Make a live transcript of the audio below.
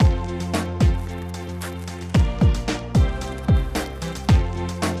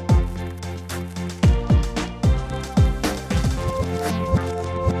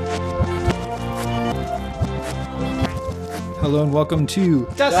Hello and welcome to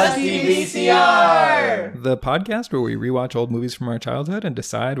Dusty VCR, the podcast where we rewatch old movies from our childhood and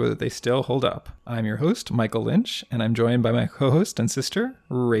decide whether they still hold up. I'm your host, Michael Lynch, and I'm joined by my co-host and sister,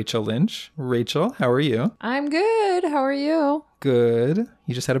 Rachel Lynch. Rachel, how are you? I'm good. How are you? Good.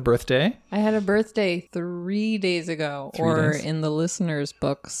 You just had a birthday? I had a birthday 3 days ago, 3 or days. in the listeners'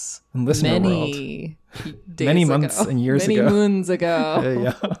 books, In listener many days Many ago. months and years many ago. moons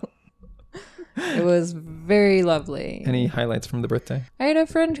ago. Yeah. It was very lovely. Any highlights from the birthday? I had a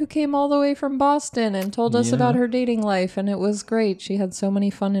friend who came all the way from Boston and told us Yeah. about her dating life, and it was great. She had so many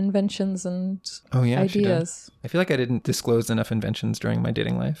fun inventions and Oh, yeah, she did. ideas. I feel like I didn't disclose enough inventions during my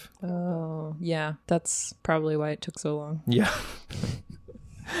dating life. Oh, yeah. That's probably why it took so long. Yeah.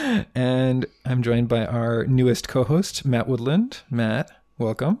 And I'm joined by our newest co-host, Matt Woodland. Matt,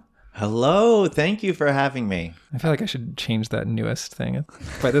 welcome. Hello, thank you for having me. I feel like I should change that newest thing.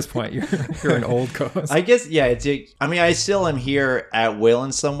 By this point, you're an old co-host. I guess, yeah, I still am here at will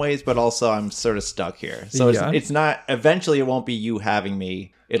in some ways, but also I'm sort of stuck here. So Yeah. it's not, eventually it won't be you having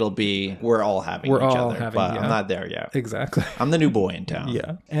me. It'll be, we're all having each other, but yeah. I'm not there yet. Exactly. I'm the new boy in town.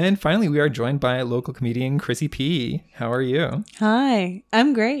 Yeah. And finally, we are joined by local comedian Chrissy P. How are you? Hi,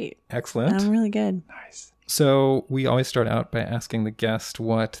 I'm great. Excellent. I'm really good. Nice. So we always start out by asking the guest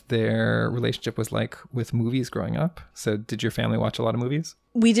what their relationship was like with movies growing up. So did your family watch a lot of movies?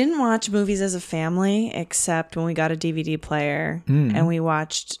 We didn't watch movies as a family, except when we got a DVD player and we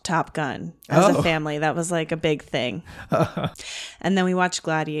watched Top Gun as a family. That was like a big thing. And then we watched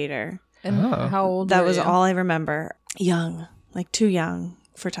Gladiator. And how old That were was you? all I remember. Young, like too young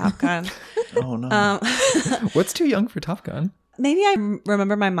for Top Gun. Oh, no. What's too young for Top Gun? Maybe I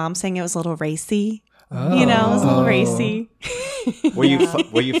remember my mom saying it was a little racy. You know, it was a little racy. Were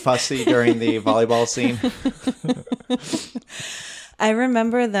you fussy during the volleyball scene? I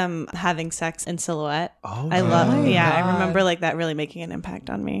remember them having sex in silhouette. Oh, I love, my I God. remember like that really making an impact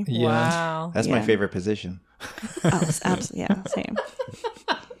on me. Yeah. Wow. That's my Yeah. favorite position. Oh, absolutely, yeah, same.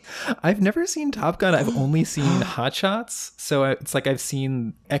 I've never seen Top Gun. I've only seen Hot Shots. So it's like I've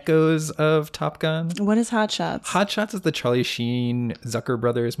seen echoes of Top Gun. What is Hot Shots? Hot Shots is the Charlie Sheen Zucker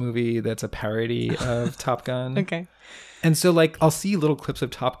Brothers movie that's a parody of Top Gun. Okay. And so like I'll see little clips of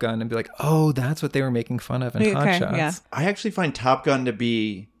Top Gun and be like, oh, that's what they were making fun of in Hot Okay, Shots. yeah. I actually find Top Gun to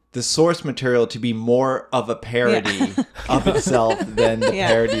be the source material to be more of a parody of itself than the Yeah.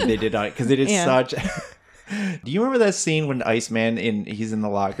 parody they did on it, because it is Yeah. such. Do you remember that scene when Iceman he's in the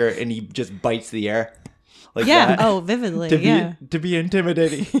locker and he just bites the air like Yeah. that? Oh, vividly. to be Yeah. to be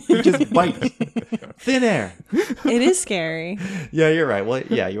intimidating, he just bites thin air. It is scary. Yeah, you're right. Well,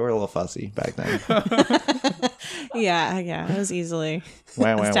 yeah, you were a little fussy back then. Yeah. Yeah. It was easily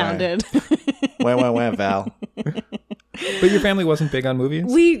Wah, wah, wah. astounded. Wah, wah, wah, Val. But your family wasn't big on movies?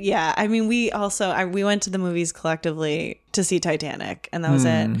 We went to the movies collectively to see Titanic, and that was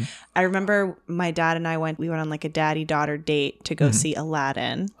it. I remember my dad and we went on like a daddy-daughter date to go see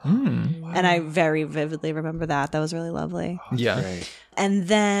Aladdin. And I very vividly remember that. That was really lovely. Yeah. Right. And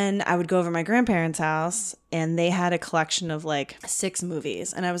then I would go over to my grandparents' house, and they had a collection of like 6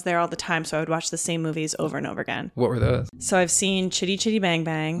 movies. And I was there all the time, so I would watch the same movies over and over again. What were those? So I've seen Chitty Chitty Bang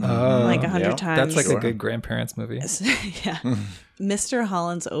Bang like 100 yeah. times. That's like a good grandparents movie. yeah. Mr.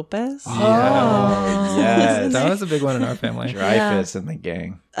 Holland's Opus. Yes. That was a big one in our family. Dreyfus and the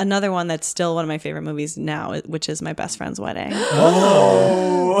gang. Another one that's still one of my favorite movies now, which is My Best Friend's Wedding.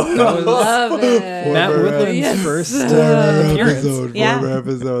 Oh. That was Love it. Matt Woodland's Yes. first appearance. Yeah. Former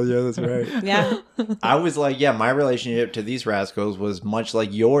episode. Yeah, that's right. Yeah. I was like, yeah, my relationship to these rascals was much like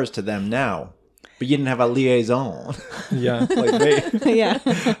yours to them now. But you didn't have a liaison. Yeah. Like me. Yeah.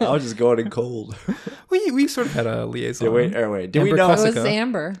 I was just going in cold. We sort of had a liaison. Wait. Did we Amber know? It was Classico.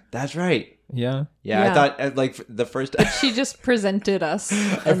 Amber. That's right. Yeah. Yeah, Yeah. I thought like the first. She just presented us.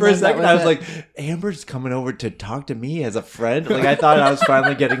 And for a second, I was like, Amber's coming over to talk to me as a friend. Like, I thought I was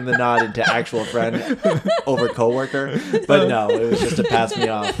finally getting the nod into actual friend over coworker. But no, it was just to pass me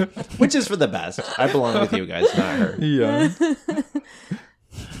off, which is for the best. I belong with you guys, not her. Yeah.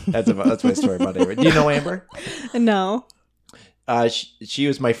 That's my story about Amber. Do you know Amber? No. She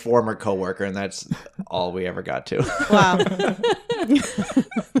was my former coworker, and that's all we ever got to. Wow.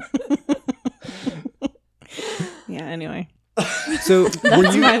 Yeah, anyway. So were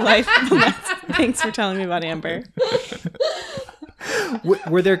That's you my life. Thanks for telling me about Amber.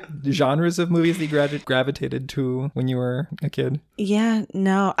 Were there genres of movies that you gravitated to when you were a kid? Yeah,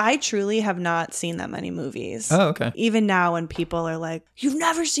 no, I truly have not seen that many movies. Oh, okay. Even now when people are like, you've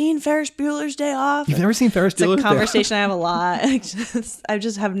never seen Ferris Bueller's Day Off? You've never seen Ferris It's a Bueller's Day Off? conversation I have a lot. I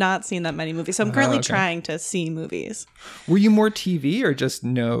just have not seen that many movies. So I'm currently okay. trying to see movies. Were you more TV or just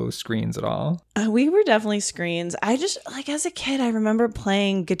no screens at all? We were definitely screens. I just, like, as a kid, I remember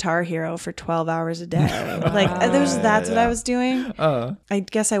playing Guitar Hero for 12 hours a day. That's what I was doing. I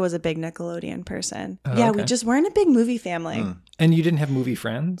guess I was a big Nickelodeon person. Yeah, we just weren't a big movie family. And you didn't have movie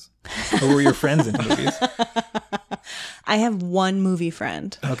friends? Or were your friends into movies? I have one movie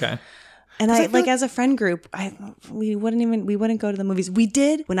friend. Okay. And I like as a friend group, we wouldn't go to the movies. We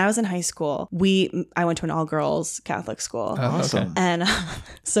did when I was in high school. I went to an all girls Catholic school. Awesome. And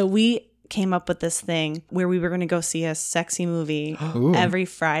so we came up with this thing where we were going to go see a sexy movie every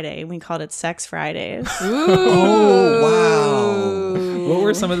Friday. We called it Sex Fridays. Oh, wow. What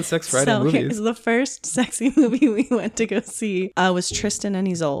were some of the Sex Friday movies? The first sexy movie we went to go see was Tristan and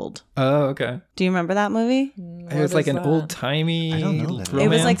Isolde. Oh, okay. Do you remember that movie? It was like an old-timey romance. It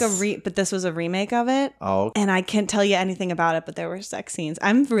was like but this was a remake of it. Oh. And I can't tell you anything about it, but there were sex scenes.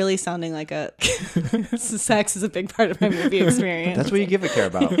 I'm really sounding like sex is a big part of my movie experience. That's what you give a care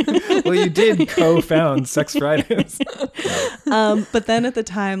about. Well, you did co-found Sex Fridays. But then at the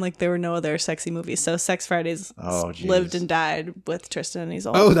time, like, there were no other sexy movies. So Sex Fridays lived and died with Tristan and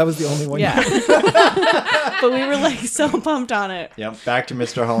Isolde. Oh, that was the only one. Yeah. But we were like so pumped on it. Yep. Back to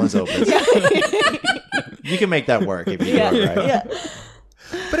Mr. Holland's Opus. You can make that work if you do it right. Yeah.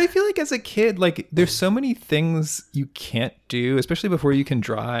 But I feel like as a kid, like, there's so many things you can't do, especially before you can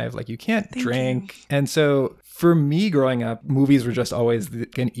drive. Like, you can't drink. And so for me growing up, movies were just always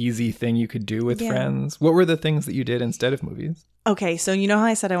an easy thing you could do with friends. What were the things that you did instead of movies? Okay, so you know how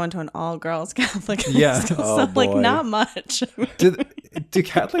I said I went to an all-girls Catholic high Yeah. school? Oh, So, like, boy. not much. Do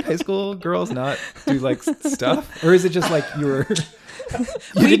Catholic high school girls not do, like, stuff? Or is it just like you were... You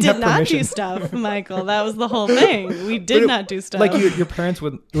We didn't did have not permission? do stuff, Michael. That was the whole thing. We did not do stuff. Like, your parents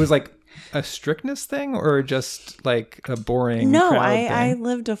would... It was like a strictness thing or just like a boring No, crowd I thing?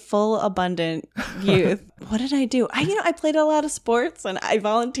 lived a full, abundant youth. What did I do? I played a lot of sports and I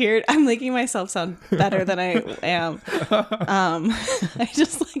volunteered. I'm making myself sound better than I am. I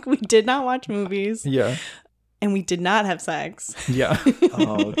just we did not watch movies. Yeah. And we did not have sex. Yeah.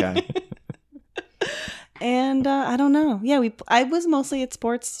 Oh, okay. And I don't know. Yeah, I was mostly at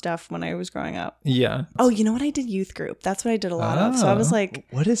sports stuff when I was growing up. Yeah. Oh, you know what? I did youth group. That's what I did a lot of. So I was like,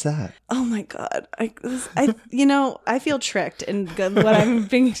 What is that? oh my God. I feel tricked in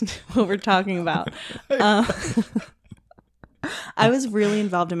what we're talking about. I was really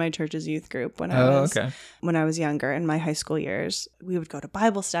involved in my church's youth group when I was younger in my high school years. We would go to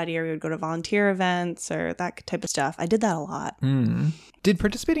Bible study or we would go to volunteer events or that type of stuff. I did that a lot. Did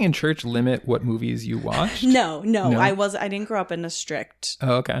participating in church limit what movies you watched? No. I didn't grow up in a strict,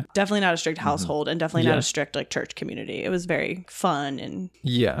 definitely not a strict household and definitely not a strict church community. It was very fun and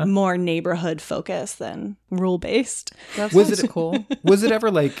more neighborhood focused than rule based. That sounds cool. Was it ever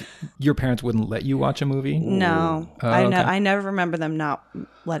like your parents wouldn't let you watch a movie? No. Oh, I never remember them not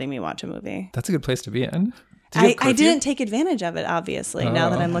letting me watch a movie. That's a good place to be in. Did you have I curfew? didn't take advantage of it, obviously, now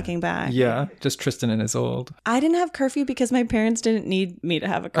that I'm looking back. Yeah, just Tristan and Isolde. I didn't have curfew because my parents didn't need me to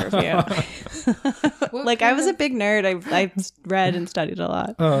have a curfew. I was a big nerd. I read and studied a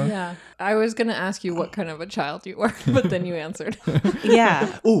lot. Yeah. I was going to ask you what kind of a child you were, but then you answered.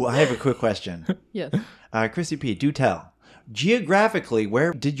 Yeah. Ooh, I have a quick question. Yes. Chrissy P, do tell. Geographically,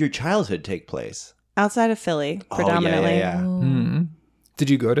 where did your childhood take place? Outside of Philly, predominantly. Yeah. Did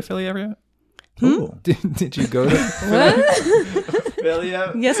you go to Philly ever? Ooh. Did you go to Philly?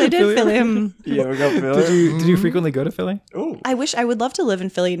 Yes, I did Philly. You ever go Philly? Did you frequently go to Philly? Ooh. I would love to live in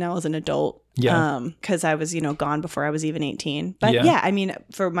Philly now as an adult. Yeah. Because I was, gone before I was even 18. But I mean,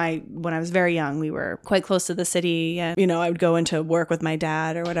 when I was very young, we were quite close to the city. And, I would go into work with my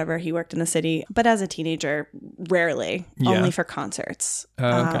dad or whatever. He worked in the city. But as a teenager, rarely. Only for concerts.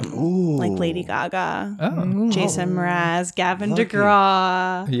 Okay. Like Lady Gaga, Oh. Jason Mraz, Gavin Lucky.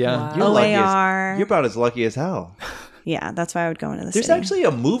 DeGraw, Yeah. You're lucky OAR. you're about as lucky as hell. Yeah, that's why I would go into the There's city. actually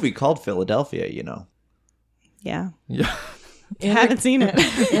a movie called Philadelphia, Yeah. Yeah. I haven't seen it.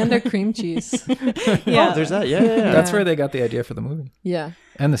 And a cream cheese. Yeah. Oh, there's that. Yeah. That's where they got the idea for the movie. Yeah.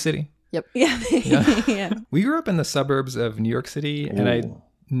 And the city. Yeah. Yeah. We grew up in the suburbs of New York City, and I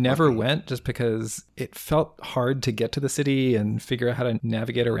never went just because it felt hard to get to the city and figure out how to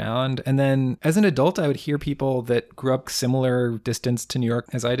navigate around. And then as an adult, I would hear people that grew up similar distance to New York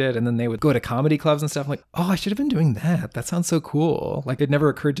as I did. And then they would go to comedy clubs and stuff. I'm like, oh, I should have been doing that. That sounds so cool. Like, it never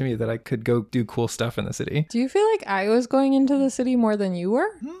occurred to me that I could go do cool stuff in the city. Do you feel like I was going into the city more than you were?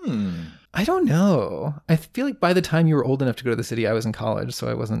 I don't know. I feel like by the time you were old enough to go to the city, I was in college, so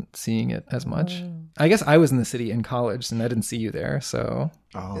I wasn't seeing it as much. I guess I was in the city in college, and I didn't see you there, so...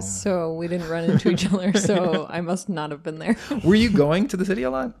 Oh. So we didn't run into each other, so I must not have been there. Were you going to the city a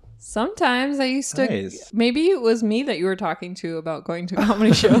lot? Sometimes I used to... Nice. Maybe it was me that you were talking to about going to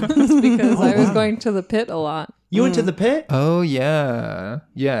comedy shows because I was going to the Pit a lot. You went to the Pit? Oh, yeah.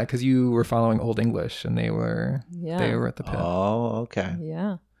 Yeah, because you were following Old English, and they were at the Pit. Oh, okay.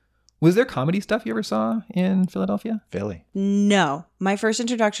 Yeah. Was there comedy stuff you ever saw in Philadelphia? Philly. No. My first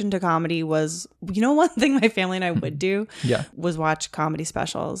introduction to comedy was, you know, one thing my family and I would do Yeah. was watch comedy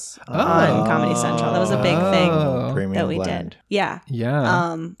specials on Comedy Central. That was a big thing Premium that we blend. did. Yeah.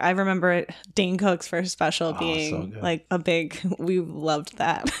 Yeah. I remember Dane Cook's first special so being good. like a big, we loved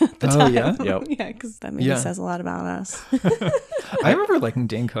that at the Oh, time. yeah? Yep. Yeah, because that movie Yeah. says a lot about us. I remember liking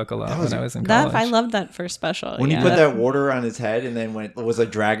Dane Cook a lot when I was in That college. I loved that first special. When yeah. he put that water on his head and then was a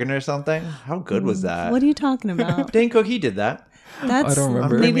dragon or something? How good was that? What are you talking about? Dane Cook, he did that. That's I don't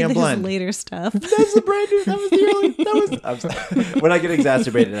remember. maybe Premium his blend. later stuff. That's the brand new. That was the early. That was. I'm sorry. When I get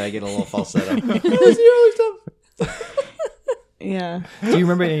exacerbated, I get a little falsetto. That was the early stuff. Yeah. Do you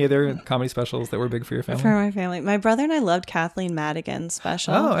remember any other comedy specials that were big for your family? For my family. My brother and I loved Kathleen Madigan's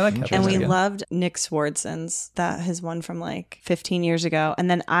special. Oh, I like Kathleen And we Madigan. loved Nick Swartzen's, his one from like 15 years ago. And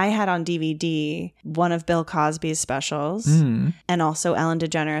then I had on DVD one of Bill Cosby's specials and also Ellen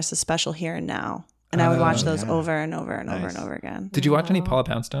DeGeneres' special Here and Now. And I would watch those over and over and over and over again. Did you watch any Paula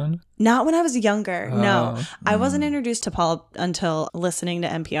Poundstone? Not when I was younger. No, Oh. I wasn't introduced to Paul until listening to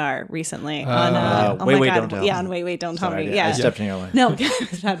NPR recently. On oh Wait, my Wait, God, Don't Tell yeah, Me. on Wait, Wait, Don't Tell Sorry, Me. I Yeah, stepped in your line. no,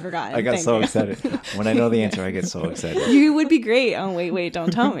 I'd forgotten. I got Thank so you. excited. When I know the answer, I get so excited. You would be great on Wait, Wait,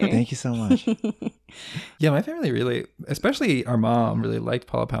 Don't Tell Me. Thank you so much. Yeah, my family really, especially our mom, really liked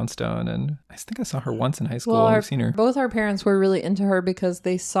Paula Poundstone, and I think I saw her once in high school. Well, I've seen her. both our parents were really into her because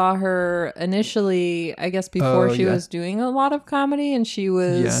they saw her initially, I guess, before she yeah. was doing a lot of comedy, and she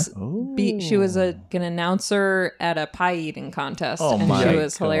was she was an announcer at a pie eating contest, Oh and my she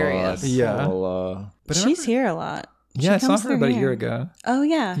was hilarious. Yeah. Paula. But I She's remember- here a lot. Yeah, I She saw comes her through about a here. year ago. Oh,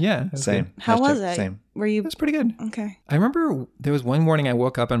 yeah. Yeah, it was Same. good. How was Hashtag it? Same. Were you It was pretty good. okay? I remember there was one morning I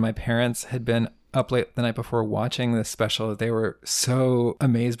woke up and my parents had been up late the night before watching this special that they were so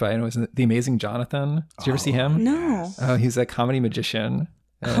amazed by, and it was The Amazing Jonathan. Did you ever see him? No. Oh, he's a comedy magician.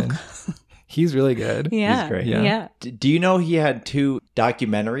 And he's really good. Yeah. He's great. Yeah. Do you know he had 2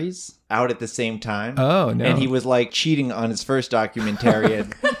 documentaries out at the same time? Oh, no. And he was like cheating on his first documentary.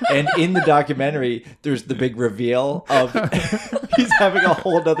 And in the documentary, there's the big reveal of he's having a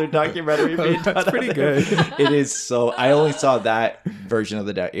whole other documentary being done. That's pretty on it. good. It is so. I only saw that version of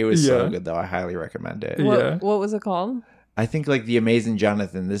the doc. It was so Yeah. good, though. I highly recommend it. Yeah. What was it called? I think like The Amazing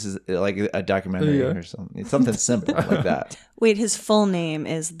Jonathan. This is like a documentary Yeah. or something. It's something simple like that. Wait, his full name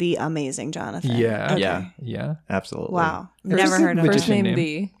is The Amazing Jonathan. Yeah. Okay. Yeah. Yeah. Absolutely. Wow. First Never heard of magician First him. name name.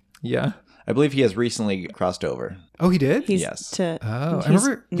 The. Yeah. I believe he has recently crossed over. Oh, he did? He's Yes. to. Oh, I he's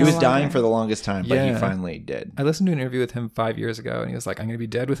remember- He no was dying longer. for the longest time, but he Yeah. finally did. I listened to an interview with him 5 years ago, and he was like, I'm going to be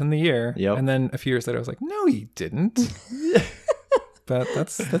dead within the year. Yep. And then a few years later, I was like, no, he didn't. But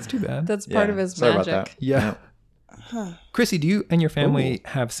that's too bad. That's part Yeah. of his Sorry magic. about that. Yeah. Chrissy, do you and your family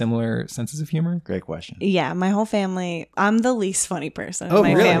have similar senses of humor? Great question. Yeah, my whole family. I'm the least funny person in Oh,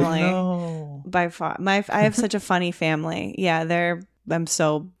 my really? family No. by far. I have such a funny family. Yeah, I'm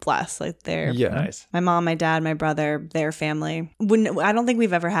so blessed. Like they're Yeah. Nice. my mom, my dad, my brother, their family. I don't think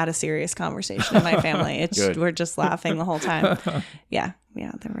we've ever had a serious conversation in my family. It's Good. we're just laughing the whole time. Yeah,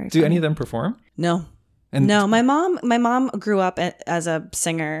 they're very. Do funny. any of them perform? No. And No, my mom grew up as a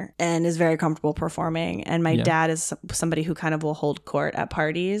singer and is very comfortable performing. And my Yeah. dad is somebody who kind of will hold court at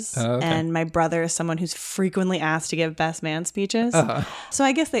parties. Oh, okay. And my brother is someone who's frequently asked to give best man speeches. Uh-huh. So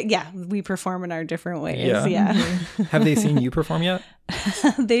I guess that, we perform in our different ways. Yeah. Yeah. Have they seen you perform yet?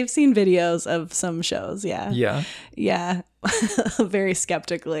 They've seen videos of some shows. Yeah. Yeah. Yeah. Very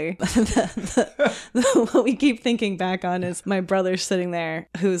skeptically. What we keep thinking back on is my brother's sitting there,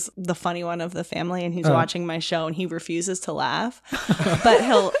 who's the funny one of the family, and he's watching my show and he refuses to laugh. But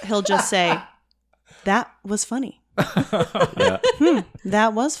he'll just say, "That was funny. Yeah.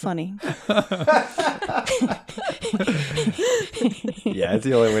 That was funny." Yeah, it's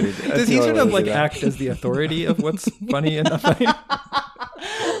the only way to do it. Does he sort of like act as the authority of what's funny and not funny?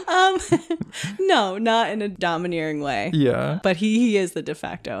 No, not in a domineering way. Yeah. But he is the de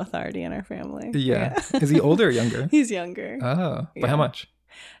facto authority in our family. Yeah. Is he older or younger? He's younger. Oh, by Yeah. how much?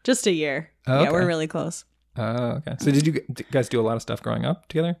 Just a year. Oh, Yeah, okay. we're really close. Oh, okay. So did you guys do a lot of stuff growing up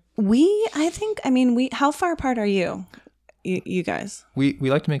together? How far apart are you? You guys? We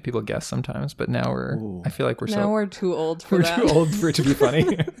like to make people guess sometimes, but now I feel like we're too old for we're that. too old for it to be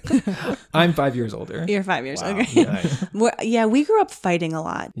funny. I'm 5 years older. You're 5 years. Wow. Okay. Nice. Yeah, we grew up fighting a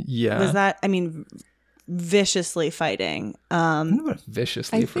lot. Yeah. Was that, viciously fighting. I don't know about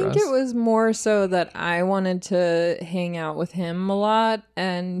viciously I for think us. it was more so that I wanted to hang out with him a lot,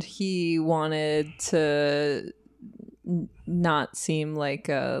 and he wanted to not seem like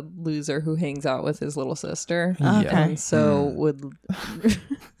a loser who hangs out with his little sister. Yeah. And so would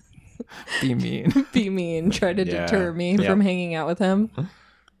Be mean. be mean, try to Yeah. deter me Yep. from hanging out with him.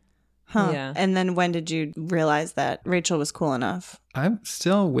 Huh. Yeah. And then when did you realize that Rachel was cool enough? I'm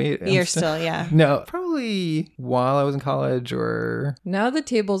still waiting. You're still, yeah. No, probably while I was in college or Now the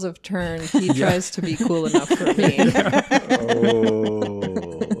tables have turned. He tries to be cool enough for me.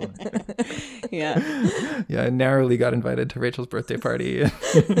 Oh. Yeah. I narrowly got invited to Rachel's birthday party. I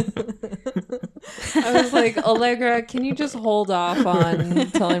was like, Allegra, can you just hold off on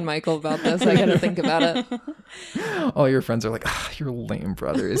telling Michael about this? I gotta think about it. All your friends are like, your lame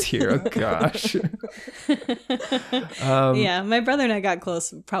brother is here. Oh gosh. Yeah. My brother and I got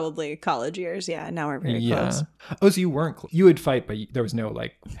close probably college years. Yeah. Now we're very close. Oh, so you weren't you would fight, but there was no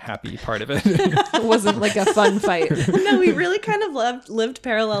like happy part of it. It wasn't like a fun fight. No, we really kind of lived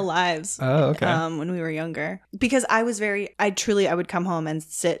parallel lives. Oh, okay. When we were younger, because I would come home and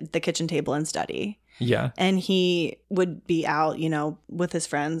sit at the kitchen table and study, Yeah. and he would be out, with his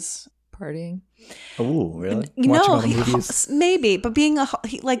friends. Partying. Oh, really? Watching all the movies. Maybe, but being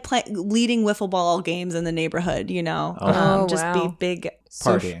leading wiffle ball games in the neighborhood, Oh, just wow. be big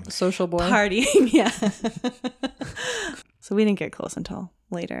Partying. Social boy. partying. Yeah. So we didn't get close until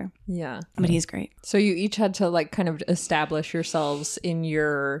later, Yeah. but he's great. So you each had to like kind of establish yourselves in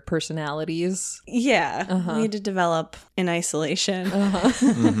your personalities. Yeah, we had to develop in isolation.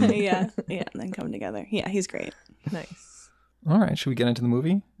 Yeah, and then come together. Yeah, he's great. Nice. All right. Should we get into the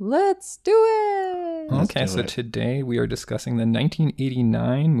movie? Let's do it. Okay. do So it. today we are discussing the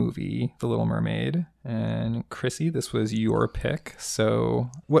 1989 movie, The Little Mermaid. And Chrissy, this was your pick.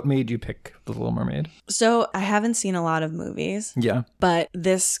 So what made you pick The Little Mermaid? So I haven't seen a lot of movies, Yeah. but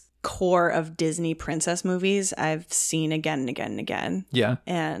this core of Disney princess movies I've seen again and again and again, Yeah.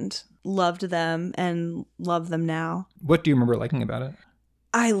 and loved them and love them now. What do you remember liking about it?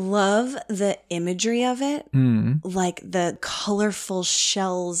 I love the imagery of it, like the colorful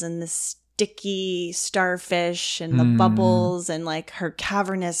shells and the sticky starfish and the bubbles and like her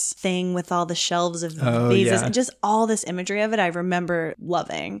cavernous thing with all the shelves of vases yeah. and just all this imagery of it I remember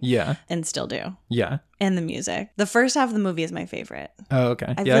loving Yeah. and still do. Yeah. And the music. The first half of the movie is my favorite. Oh,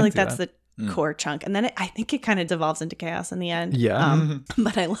 okay. I Yeah, feel like can see that's that. the core chunk. And then I think it kind of devolves into chaos in the end. Yeah.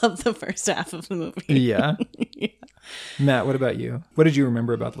 But I love the first half of the movie. Yeah. Matt, what about you? What did you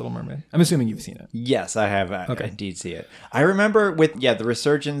remember about The Little Mermaid? I'm assuming you've seen it. Yes, I have Okay. indeed see it. I remember the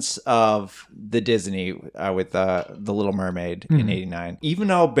resurgence of the Disney with The Little Mermaid in '89. Even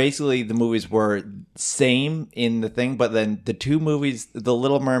though basically the movies were same in the thing, but then the two movies, The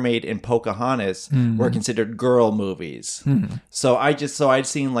Little Mermaid and Pocahontas, were considered girl movies. So I'd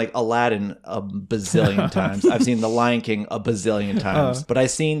seen like Aladdin a bazillion times. I've seen The Lion King a bazillion times, but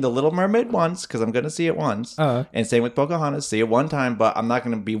I've seen The Little Mermaid once because I'm going to see it once. And same with Pocahontas, see it one time, but I'm not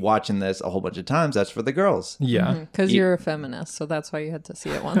going to be watching this a whole bunch of times. That's for the girls. Yeah. Because you're a feminist, so that's why you had to see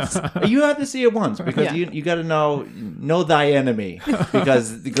it once. You have to see it once because Yeah. you got to know thy enemy,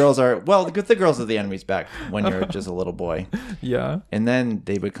 because the girls are the girls are the enemies back when you're just a little boy, Yeah. and then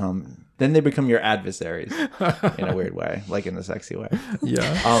they become your adversaries in a weird way, like in the sexy way.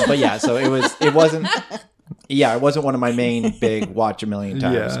 Yeah. But yeah, so it wasn't one of my main big watch a million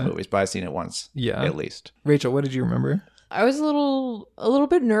times Yeah. movies, but I've seen it once, Yeah. at least. Rachel, what did you remember? I was a little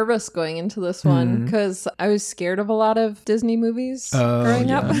bit nervous going into this one because I was scared of a lot of Disney movies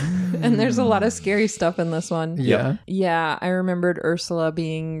growing up. And there's a lot of scary stuff in this one. Yeah. Yeah, I remembered Ursula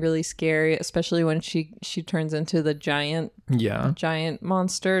being really scary, especially when she turns into the giant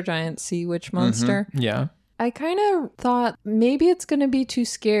monster, giant sea witch monster. Yeah. I kind of thought maybe it's going to be too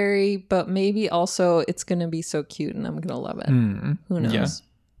scary, but maybe also it's going to be so cute and I'm going to love it. Who knows? Yeah.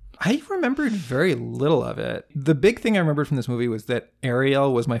 I remembered very little of it. The big thing I remembered from this movie was that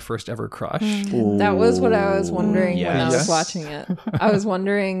Ariel was my first ever crush. That was what I was wondering when I was Yes. watching it. I was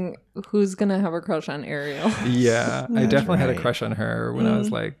wondering who's gonna have a crush on Ariel. Yeah, I definitely had a right. crush on her when I was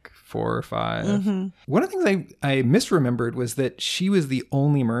like 4 or 5. One of the things I misremembered was that she was the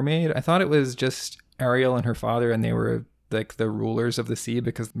only mermaid. I thought it was just Ariel and her father, and they were like the rulers of the sea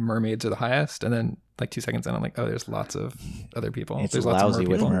because mermaids are the highest. And then like 2 seconds in, I'm like, oh, there's lots of other people. It's There's lots of lousy mer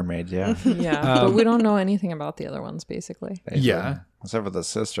with people. mermaids, yeah. Yeah, but we don't know anything about the other ones, basically. Yeah. Except for the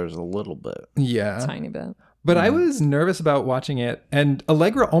sisters a little bit. Yeah. Tiny bit. But I was nervous about watching it, and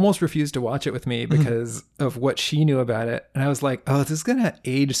Allegra almost refused to watch it with me because of what she knew about it. And I was like, oh, this is going to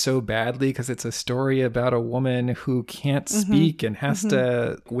age so badly because it's a story about a woman who can't speak and has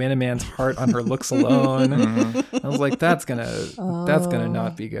to win a man's heart on her looks alone. I was like, that's gonna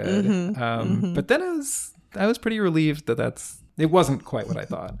not be good. But then I was pretty relieved that it wasn't quite what I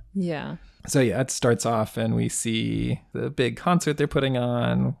thought. Yeah. So yeah, it starts off and we see the big concert they're putting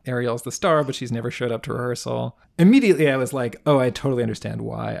on. Ariel's the star, but she's never showed up to rehearsal. Immediately I was like, oh, I totally understand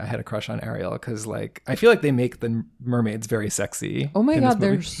why I had a crush on Ariel, because like I feel like they make the mermaids very sexy. Oh my in this god,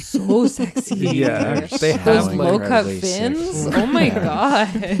 they're movie. so sexy. Yeah, they have Those like, low cut incredibly fins. sexy. Oh my god.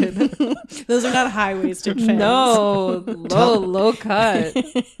 Those are not high waisted fins. No, low cut.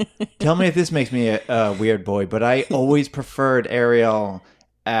 Tell me if this makes me a weird boy, but I always preferred Ariel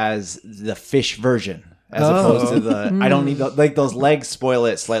as the fish version. As opposed to the, I don't need like those legs spoil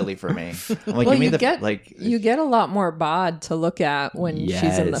it slightly for me. I'm like, Well, give me you the get like. you get a lot more bod to look at when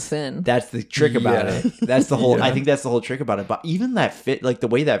she's in the Yes. fin. That's the trick about Yeah. it. That's the whole. Yeah. I think that's the whole trick about it. But even that fit, like the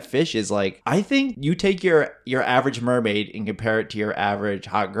way that fish is, like I think you take your average mermaid and compare it to your average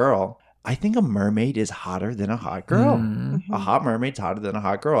hot girl. I think a mermaid is hotter than a hot girl. A hot mermaid's hotter than a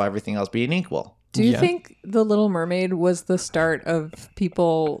hot girl. Everything else being equal. Do you Yeah. think The Little Mermaid was the start of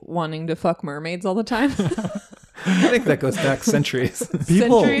people wanting to fuck mermaids all the time? I think that goes back centuries.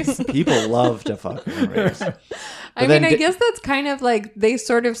 Centuries? People love to fuck mermaids. I then mean, I di- guess that's kind of like they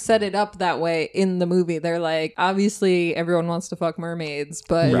sort of set it up that way in the movie. They're like, obviously everyone wants to fuck mermaids,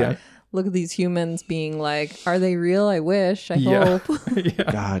 but Right. look at these humans being like, are they real? I wish. I Yeah. hope.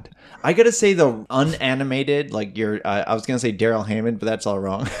 God, I gotta say the unanimated, like I was gonna say Daryl Hammond, but that's all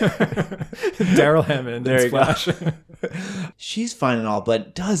wrong. Daryl Hammond. There in you go. Splash. She's fine and all,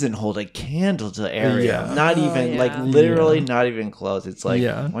 but doesn't hold a candle to Ariel. Yeah. Not even like yeah. literally not even close. It's like,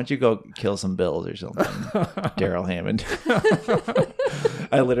 Yeah. why don't you go kill some bills or something? Daryl Hammond.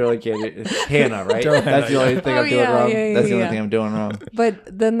 I literally can't. Hannah, right? Daryl That's the Hannah, only thing Oh, I'm doing yeah, wrong. yeah, That's the only yeah. thing I'm doing wrong. But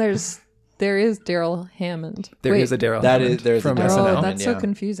then there is Daryl Hammond. There Wait, is a Daryl That Hammond is- there's a from Daryl Oh, SNL. Hammond. that's so yeah.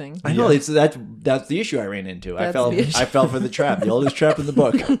 confusing. I know Yeah. that's the issue I ran into. I That's fell the issue. I fell for the trap, the oldest trap in the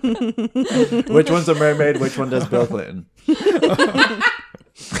book. Which one's a mermaid? Which one does Bill Clinton?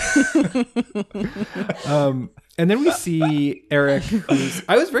 And then we see Eric, who's...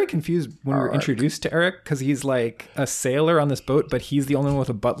 I was very confused when we were introduced to Eric, because he's like a sailor on this boat, but he's the only one with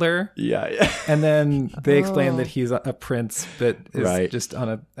a butler. Yeah. And then they explain Oh. that he's a prince that is Right. just on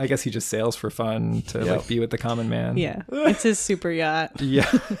a... I guess he just sails for fun to like be with the common man. Yeah, it's his super yacht. Yeah.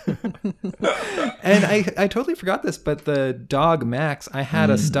 And I totally forgot this, but the dog Max, I had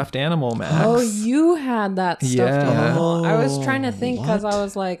a stuffed animal Max. Oh, you had that stuffed Yeah. animal. I was trying to think because what? I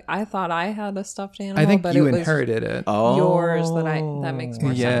was like, I thought I had a stuffed animal. I think but you it was inherited it. Oh, yours that makes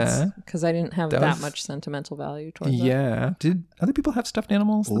more Yeah. sense because I didn't have That that was- much sentimental value towards it. Yeah. Did other people have stuffed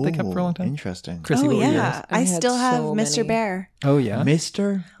animals that they kept for a long time? Interesting. Chrissy, Oh what were yours? yeah, I I had still have so Mr. many. Bear, Oh, yeah.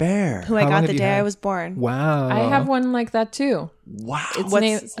 Mr. Bear. who I How long got have the you day had? I was born. Wow. I have one like that too. Wow. It's What's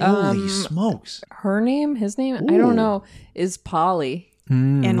named Holy smokes. her name, his name, I don't know, is Polly.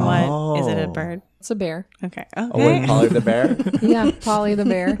 And what is it? A Oh. bird? It's a bear. Okay. Oh, Okay. and Polly the Bear? Yeah, Polly the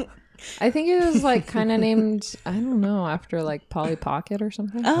bear. I think it was like kind of named, I don't know, after like Polly Pocket or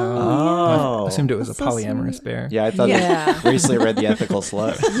something. Oh, Oh. I assumed it was a so polyamorous sweet. bear. Yeah, I thought Yeah. that recently read The Ethical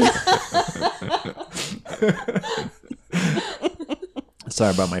Slut.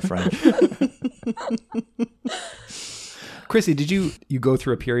 Sorry about my French. Chrissy, did you go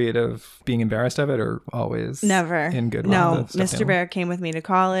through a period of being embarrassed of it, or always Never. in good? No, with the stuffed Mr. animal? Bear came with me to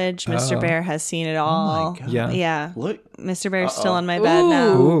college. Mr. Oh. Bear has seen it all. God. Yeah. Yeah. Look. Mr. Bear's still on my bed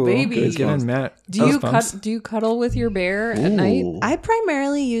now. Ooh, baby. good. Giving Matt Do you goosebumps. do you cuddle with your bear at night? Ooh. I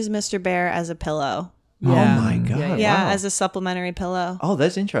primarily use Mr. Bear as a pillow. Yeah. Oh my God. Yeah, wow. as a supplementary pillow. Oh,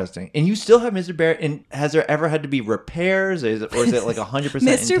 that's interesting. And you still have Mr. Bear. And has there ever had to be repairs, or is it like 100%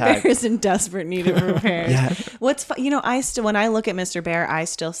 Mr. intact? Bear is in desperate need of repairs. Yeah. What's when I look at Mr. Bear, I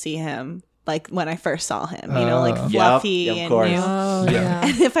still see him like when I first saw him, you know, like fluffy of and course. new. Oh, yeah.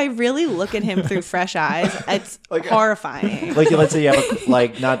 And if I really look at him through fresh eyes, it's horrifying. Like, let's say you have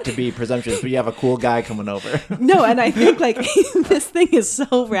like, not to be presumptuous, but you have a cool guy coming over. No, and I think like this thing is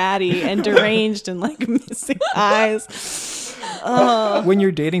so ratty and deranged and like missing eyes. When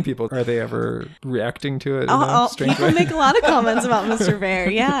you're dating people, are they ever reacting to it in a strange People way? make a lot of comments about Mr. Bear.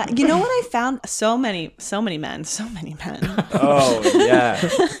 Yeah, you know what I found? So many men. Oh yeah,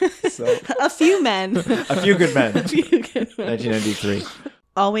 so A few men. a few good men. A few good men. 1993.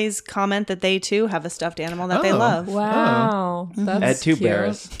 Always comment that they too have a stuffed animal that they love. Wow. That's At Two cute.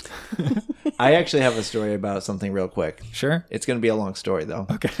 Bears. I actually have a story about something real quick. Sure. It's going to be a long story though.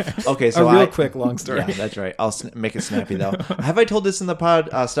 Okay. So A real quick long story. Yeah, that's right. I'll make it snappy though. Have I told this in the pod?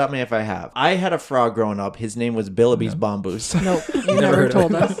 Stop me if I have. I had a frog growing up. His name was Billybee's Bomboos. Nope. You never heard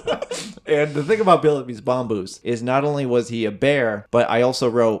of told it. us. And the thing about Billybee's Bomboos is not only was he a bear, but I also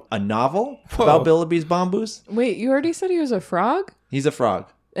wrote a novel about Billybee's Bomboos. Wait, you already said he was a frog? He's a frog.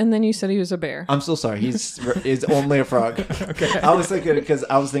 And then you said he was a bear. I'm so sorry. He's only a frog. Okay. I was thinking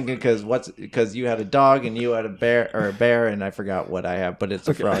because you had a dog and you had a bear and I forgot what I have, but it's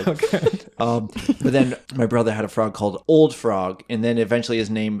a frog. Okay. But then my brother had a frog called Old Frog, and then eventually his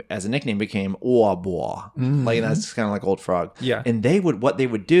name as a nickname became Oaboa. Like that's kind of like Old Frog. Yeah. And what they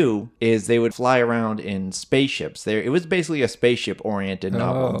would do is they would fly around in spaceships. It was basically a spaceship oriented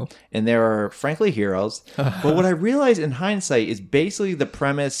novel, and there are frankly heroes. But what I realized in hindsight is basically the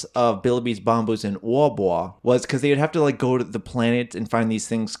premise of Billybee's Bomboos and Oaboa was because they would have to like go to the planet and find these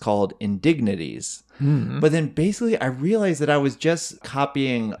things called indignities. But then basically I realized that I was just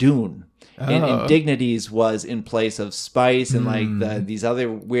copying Dune. And indignities was in place of spice, and like these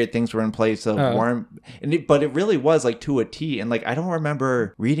other weird things were in place of worm. But it really was like to a T. And like I don't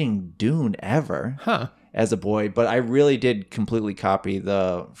remember reading Dune ever. As a boy, but I really did completely copy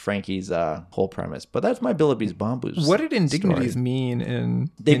the Frankie's whole premise. But that's my Billybee's Bomboos. What did indignities story. mean?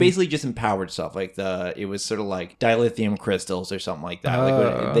 They basically just empowered stuff. Like it was sort of like dilithium crystals or something like that.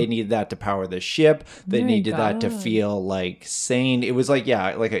 Like they needed that to power the ship. They my needed that to God. feel like sane. It was like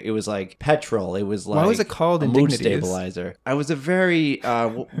it was like petrol. It was like Why was it called a mood indignities? stabilizer. I was a very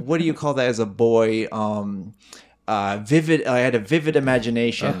what do you call that as a boy? Vivid. I had a vivid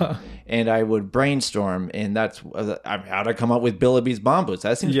imagination, and I would brainstorm, and that's how to come up with Billybee's Bomboos.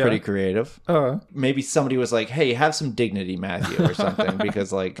 That seems pretty creative. Maybe somebody was like, "Hey, have some dignity, Matthew," or something,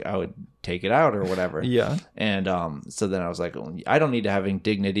 because like I would take it out or whatever. Yeah. And so then I was like, oh, I don't need to have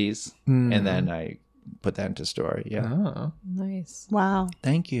indignities, and then I put that into story. Yeah. Oh. Nice. Wow.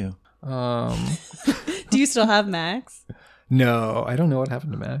 Thank you. Do you still have Max? No, I don't know what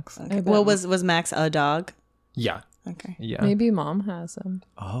happened to Max. I bet Well, was Max a dog? Yeah. Okay. Yeah. maybe mom has them.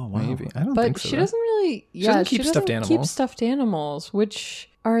 Oh wow. Maybe. I don't But think so. she though. doesn't really. doesn't keep stuffed keep animals. stuffed animals, which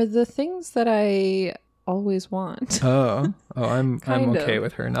are the things that I always want. I'm Kind okay of.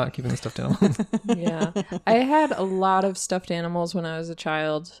 with her not keeping the stuffed animals. Yeah. I had a lot of stuffed animals when I was a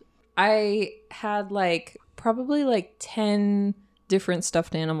child. I had probably 10 different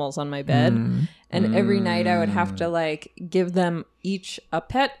stuffed animals on my bed. And every night I would have to give them each a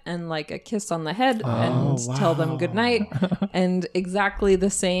pet and a kiss on the head and tell them good night. And exactly the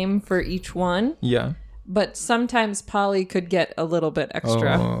same for each one. Yeah. But sometimes Polly could get a little bit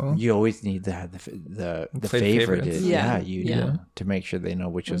extra. Oh. You always need to have the Play favorite. favorites. Yeah. You Yeah. do to make sure they know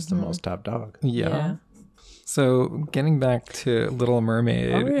which is the most top dog. Yeah. Yeah. So getting back to Little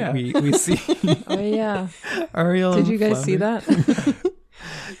Mermaid, Oh, yeah. we see Oh, yeah. Ariel. Did and you guys see Flounder. that?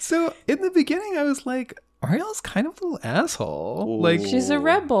 So in the beginning, I was like, Ariel's kind of a little asshole. Like, She's a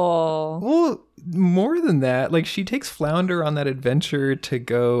rebel. well, more than that, she takes Flounder on that adventure to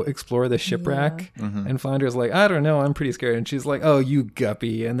go explore the shipwreck, and Flounder's like, I don't know, I'm pretty scared, and she's like, oh, you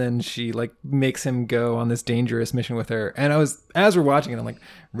guppy, and then she makes him go on this dangerous mission with her. And as we're watching it, I'm like,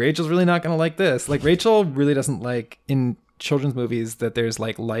 Rachel's really not gonna like this. Rachel really doesn't like in children's movies that there's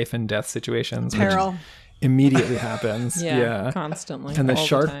life and death situations, which Peril. immediately happens. Yeah. Constantly. And the all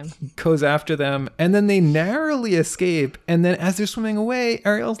shark time. goes after them, and then they narrowly escape. And then as they're swimming away,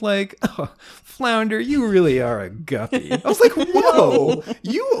 Ariel's like, oh, Flounder, you really are a guppy. I was like, whoa,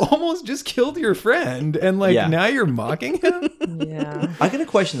 you almost just killed your friend. And Yeah. now you're mocking him? Yeah. I got a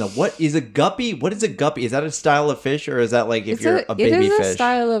question though. What is a guppy? What is a guppy? Is that a style of fish, or is that if you're a baby it is fish? a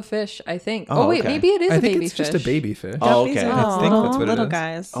style of fish, I think. Oh, Oh, wait, okay. maybe it is I a think baby it's fish. just a baby fish. Oh, Guppies okay. are I think that's what it little is.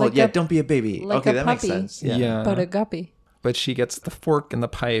 guys. Oh yeah, don't be a baby. like Okay, a that puppy. makes sense. Yeah. But a guppy. But she gets the fork and the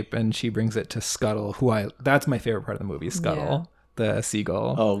pipe, and she brings it to Scuttle, that's my favorite part of the movie, Scuttle. the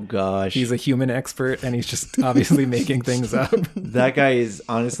seagull. Oh gosh. He's a human expert, and he's just obviously making things up. That guy is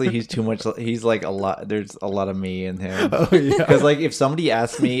honestly, he's too much. He's like a lot. There's a lot of me in him. Oh yeah. Because like if somebody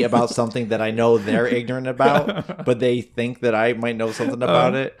asks me about something that I know they're ignorant about, but they think that I might know something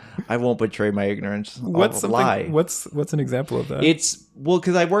about it, I won't betray my ignorance. What's I'll lie. What's an example of that? It's well,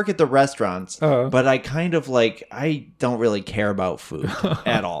 because I work at the restaurants, Oh. but I kind of like I don't really care about food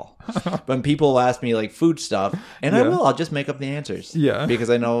at all. When people ask me like food stuff, and Yeah. I'll just make up the answers. Yeah. Because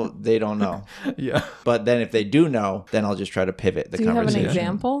I know they don't know. Yeah. But then if they do know, then I'll just try to pivot the Do you have an conversation.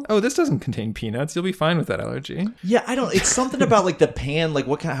 example? Oh, this doesn't contain peanuts. You'll be fine with that allergy. Yeah, I don't. It's something about like the pan. Like,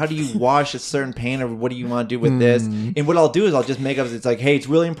 how do you wash a certain pan, or what do you want to do with this? And what I'll do is I'll just make up. It's like, hey, it's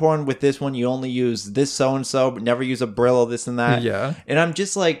really important with this one. You only use this so and so, but never use a Brillo, this and that. Yeah. And I'm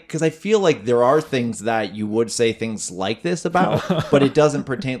just like, because I feel like there are things that you would say things like this about, but it doesn't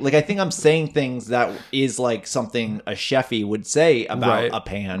pertain. Like, I think I'm saying things that is like something a chefy would say about Right. a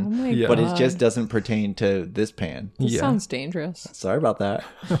pan, Oh my Yeah. but it God. just doesn't pertain to this pan. This Yeah. sounds dangerous. Sorry about that.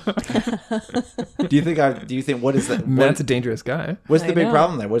 Do you think what is that? Matt's a dangerous guy. What's the I big know.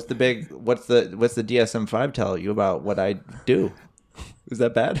 problem there? What's the DSM-5 tell you about what I do? Is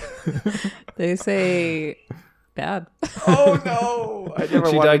that bad? They say bad. Oh no! I never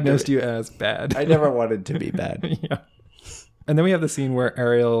She wanted diagnosed to, you as bad. I never wanted to be bad. Yeah. And then we have the scene where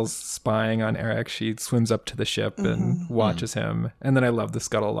Ariel's spying on Eric. She swims up to the ship and watches him. And then I love the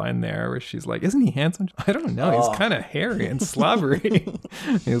scuttle line there where she's like, isn't he handsome? I don't know. He's kind of hairy and slobbery.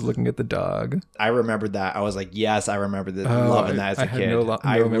 He was looking at the dog. I remembered that. I was like, yes, I remember that. Oh, Loving that as I a had kid. no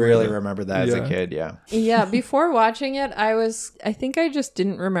I memory really of it. remember that as a Yeah. kid. Yeah. Yeah, before watching it, I think I just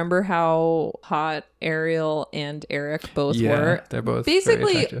didn't remember how hot Ariel and Eric both Yeah, were. they're both very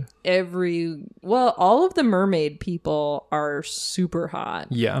Basically attractive. all of the mermaid people are super hot,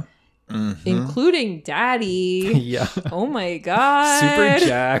 Yeah. including Daddy. Yeah. Oh my god. Super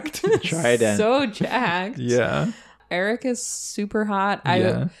jacked. Trident. So jacked. Yeah. Eric is super hot.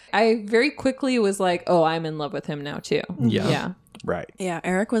 Yeah. I very quickly was like, "Oh, I'm in love with him now too." Yeah. Yeah. Right. Yeah,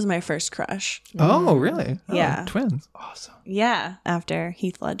 Eric was my first crush. Oh, really? Oh, Yeah. Twins. Awesome. Yeah, after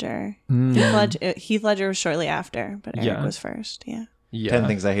Heath Ledger. Mm. Heath Ledger was shortly after, but Eric Yeah. was first. Yeah. Yeah. 10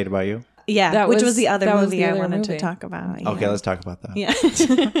 Things I Hate About You. Yeah, That which was- was the other that was movie the I other wanted to movie. talk about. Okay, let's talk about that. Yeah.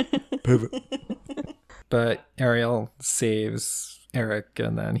 But Ariel saves Eric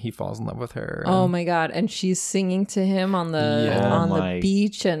and then he falls in love with her. Oh my god! And she's singing to him on the Yeah. on Oh my the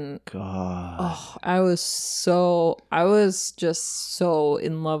beach, and God. oh, I was just so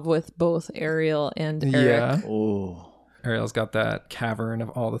in love with both Ariel and Eric. Yeah. Oh. Ariel's got that cavern of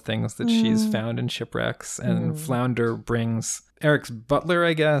all the things that she's found in shipwrecks, and Flounder brings Eric's butler,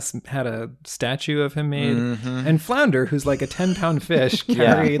 I guess, had a statue of him made, and Flounder, who's like a 10-pound fish,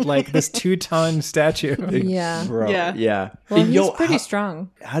 carried like this 2-ton statue. Yeah. Bro. Yeah. Yeah. Well, And, he's yo, pretty strong.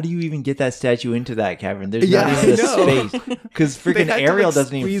 how do you even get that statue into that cavern? There's Yeah, not even I know. a space. Because freaking had to, Ariel like,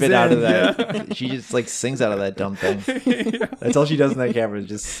 doesn't even squeeze fit out of in, that. She just like sings out of that dumb thing. That's all she does in that cavern, is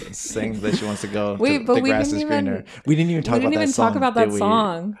just sing that she wants to go. Wait, to but the we grass didn't is even- greener. We didn't even talk We didn't about that even song. talk about that did we?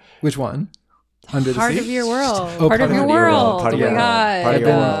 song. Which one? Under the Part Sea? of your world. Oh, Part of your world. Part Oh of my your world. god. Part of I've your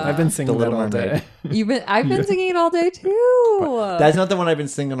been, world. I've been singing The that Little all Mermaid. day. I've been singing it all day too. That's not the one I've been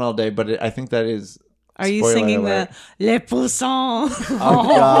singing all day, but I think that is. Are you spoiler singing alert. the Les Poussons?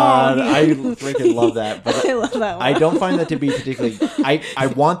 Oh God, I freaking love that. But I love that one. I don't find that to be particularly. I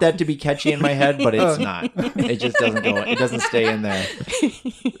want that to be catchy in my head, but it's not. It just doesn't go. It doesn't stay in there.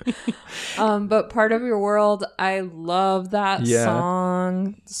 But Part of Your World, I love that Yeah.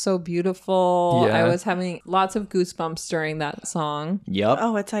 song. So beautiful. Yeah. I was having lots of goosebumps during that song. Yep.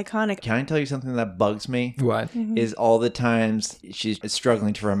 Oh, it's iconic. Can I tell you something that bugs me? What? Is all the times she's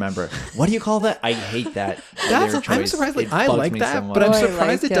struggling to remember. What do you call that? I hate that. That's, lyric I'm choice. surprised. Like It I bugs like me that, so but I'm much. Oh, I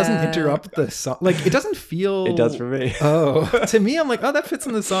surprised like it doesn't it. interrupt the song. Like it doesn't feel. It does for me. Oh, to me, I'm like, oh, that fits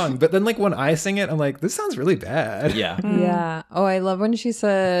in the song. But then, like when I sing it, I'm like, this sounds really bad. Yeah. Yeah. Oh, I love when she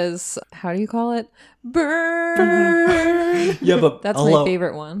says, how do you call it? Burn. Yeah, but That's hello, my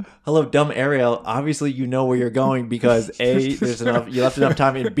favorite one. hello, dumb Ariel. Obviously, you know where you're going because A, there's enough. You left enough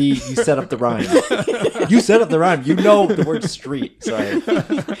time, and B, you set up the rhyme. You set up the rhyme. You know the word street. Sorry,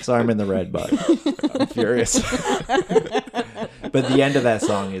 I'm in the red, but I'm furious. But the end of that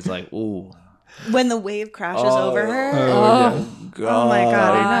song is like, ooh, When the wave crashes over her. Oh, God. Oh my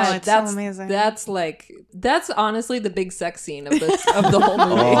God, I know. God, It's so amazing. That's honestly the big sex scene of the whole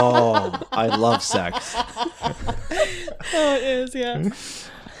movie. Oh, I love sex. Oh, it is, yeah.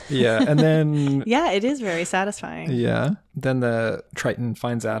 Yeah, and then Yeah, it is very satisfying. yeah, then the Triton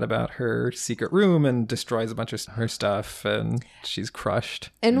finds out about her secret room and destroys a bunch of her stuff, and she's crushed.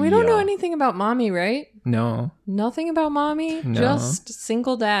 And we don't know Yeah. anything about mommy, right? No, Nothing about mommy. No. Just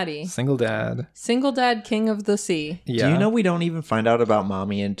single daddy. single dad. Single dad, king of the sea. Yeah, Do you know we don't even find out about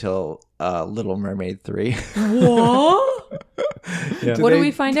mommy until Little Mermaid 3? What? Yeah. What do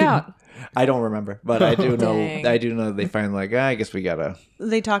we find out? I don't remember, but I do know. Dang. I do know they find like, I guess we gotta.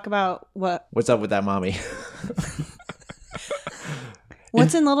 They talk about What's up with that mommy?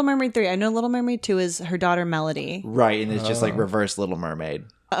 what's in Little Mermaid 3. I know Little Mermaid 2 is her daughter Melody. Right, and it's just like reverse Little Mermaid.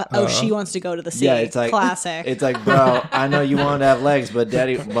 She wants to go to the sea. Yeah, it's like classic. It's like, bro, I know you want to have legs, but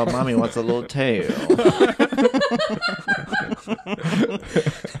mommy wants a little tail.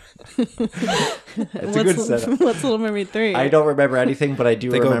 It's a good setup. What's Little Mermaid 3? I don't remember anything, but I do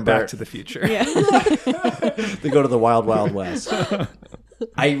they go remember back to the future. Yeah. they go to the Wild Wild West.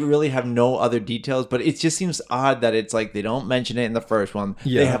 I really have no other details, but it just seems odd that it's like they don't mention it in the first one.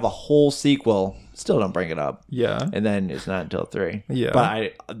 Yeah. They have a whole sequel, still don't bring it up. Yeah. And then it's not until 3. Yeah.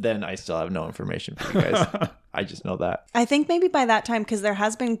 But I still have no information for you guys. I just know that. I think maybe by that time, because there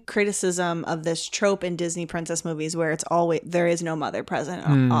has been criticism of this trope in Disney princess movies where it's always there is no mother present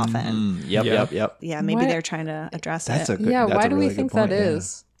often. Yep, Yeah. yep. Yeah, maybe What? they're trying to address That's it. a good. Yeah, that's why a do really we good think point, that yeah.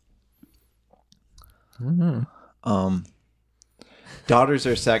 is? Daughters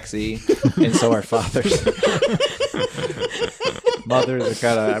are sexy, and so are fathers. Mothers are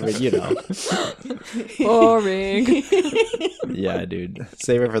kind of, I mean, you know. Boring. Yeah, dude.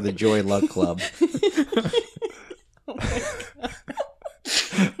 Save it for the Joy Luck Club.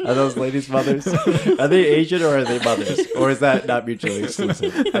 Are those ladies' mothers? Are they Asian or are they mothers? Or is that not mutually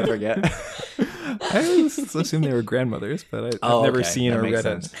exclusive? I forget. I always assumed they were grandmothers, but I've never okay. seen That or makes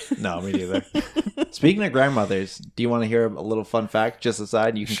read it. sense. No, me neither. Speaking of grandmothers, do you want to hear a little fun fact just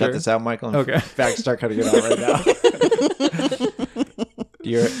aside? You can Sure. cut this out, Michael. and Okay. Facts start cutting it out right now.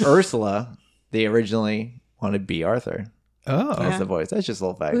 Your Ursula, they originally wanted to be Arthur. Oh, That's the voice. That's just a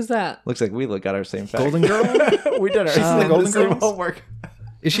little fact. Who's that? Looks like we got our same fact. Golden Girl? We did our She's from the Golden same Girls? homework.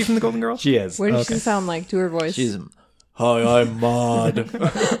 Is she from the Golden Girls? She is. What does Okay. she sound like? Do her voice. She's. Hi, I'm Maud.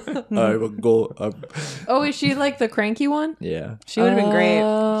 I'm a gold. Oh, is she like the cranky one? Yeah, She would have been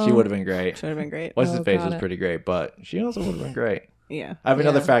great. she would have been great. She would have been great. What's his Oh, face got was it. pretty great, but she also would have been great. Yeah. I have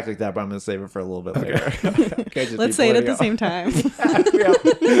another Yeah. fact like that, but I'm going to save it for a little bit later. Okay, just Let's be say it at pointing the same time.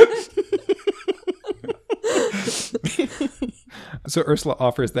 So Ursula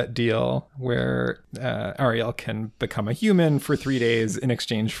offers that deal where Ariel can become a human for 3 days in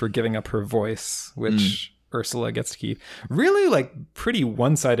exchange for giving up her voice, which Ursula gets to keep. Really, like, pretty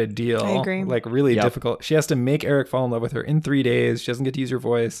one-sided deal. I agree. Like, really Yep. difficult. She has to make Eric fall in love with her in 3 days. She doesn't get to use her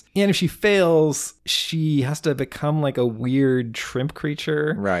voice. And if she fails, she has to become like a weird shrimp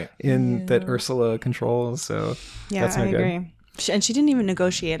creature. Right. That Ursula controls. So Yeah, that's no I good. agree. And she didn't even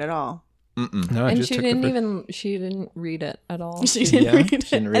negotiate at all. No, I And just she took didn't the she didn't read it at all. She didn't Yeah, read it.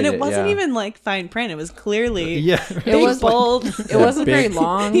 didn't read and it it, wasn't yeah. even like fine print. It was clearly Yeah. It was bold. It wasn't very big-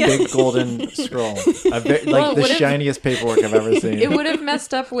 long. Big golden scroll. Well, Like it the would've- shiniest paperwork I've ever seen. It would have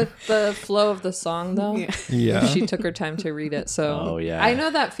messed up with the flow of the song though. Yeah. Yeah. If she took her time to read it. So Oh, yeah. I know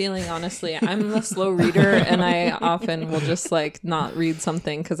that feeling, honestly. I'm a slow reader and I often will just like not read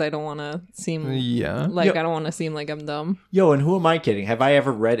something because I don't want to seem Yeah. like Yo- I don't want to seem like I'm dumb. Yo, and who am I kidding? Have I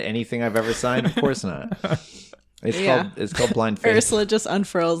ever read anything I've ever signed? Of course not. Yeah. It's called blind faith. Ursula just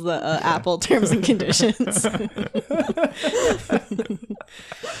unfurls the Apple terms and conditions.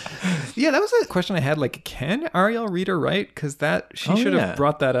 Yeah, that was a question I had. Like, can Ariel read or write? Because she Oh, should yeah. have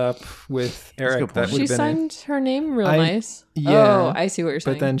brought that up with a Eric. good That point. would She have been. signed her name real I- nice. yeah. Oh, I see what you're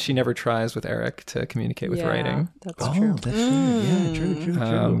saying. But then she never tries with Eric to communicate with yeah, writing. That's Oh, true. that's true.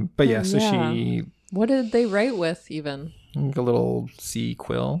 Yeah, true. But yeah, so Yeah. she What did they write with even? a little C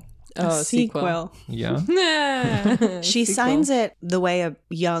quill. Oh, sequel. Yeah. She signs it the way a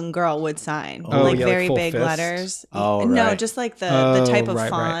young girl would sign, Oh, like yeah, like very full big fist? letters. Oh, no, right. just like the Oh, type of right,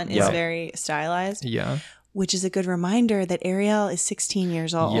 font is Yeah. very stylized, Yeah. which is a good reminder that Ariel is 16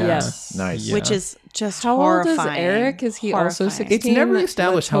 years old. Yeah. Yes. Nice. Yeah. Which is just How horrifying. old is Eric? Is he also Horrifying. 16? It's never Let's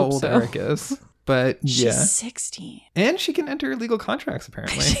established how hope old so. Eric is. But She's yeah. 16. And she can enter legal contracts,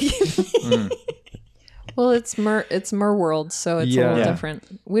 apparently. Well, it's Mer World, so it's a Yeah. little Yeah. different.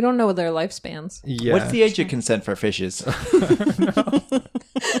 We don't know their lifespans. Yeah. What's the age of consent for fishes?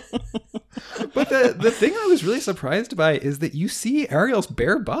 But the thing I was really surprised by is that you see Ariel's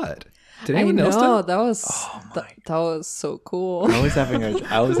bare butt. Did anyone I else know know? that was that was so cool. I was having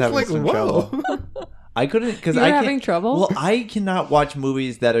like, some whoa. trouble. I couldn't because You were I can't, having trouble? Well, I cannot watch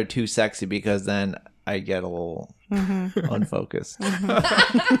movies that are too sexy because then I get a little unfocused.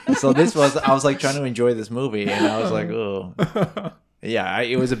 So I was like trying to enjoy this movie, and I was like, oh, yeah.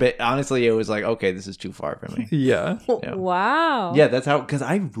 It was a bit. Honestly, it was like, okay, this is too far for me. Yeah. Yeah. Wow. Yeah, that's how. Because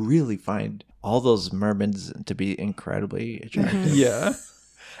I really find all those mermaids to be incredibly attractive. Yeah.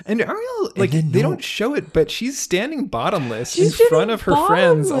 And Ariel, like, then they no- don't show it, but she's standing bottomless She's in front of her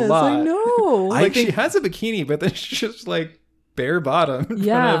friends a bottomless, lot. I know. Like, she has a bikini, but then she's just like bare bottom.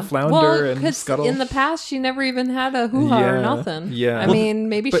 Yeah. Kind of flounder well, and 'cause scuttle. in the past, she never even had a hoo-ha or Yeah, nothing. yeah. I Well, mean,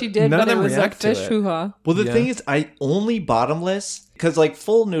 maybe but she did, none but of it them was a react to fish it. hoo-ha. Well, the Yeah. thing is, I only bottomless because like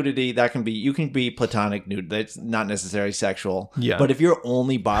full nudity that can be you can be platonic nude. That's not necessarily sexual. Yeah. But if you're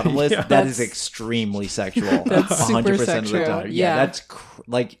only bottomless, Yeah. that is That's- extremple sexual. That's super 100% of the sexual. time. Yeah. That's that's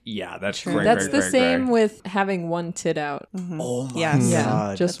great. That's great, the great, same great. with having one tit out. Oh my Yes. Yeah,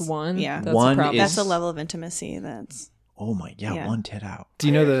 god! just That's- one. yeah. That's One a problem. is- That's a level of intimacy that's Oh my Yeah. one tit out. Do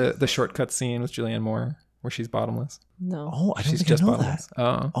you know the shortcut scene with Julianne Moore where she's bottomless? No. Oh, I don't She's think just I know bottomless. that.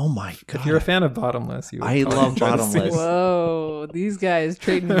 Oh. Oh my god! If you're a fan of bottomless, you would I probably love enjoy the scene. Bottomless. Whoa, these guys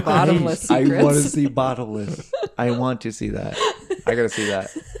trading bottomless I secrets. want to see bottomless. I want to see that. I gotta see that.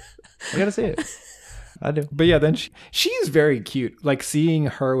 I gotta see it. I do. But yeah, then she's very cute. Like seeing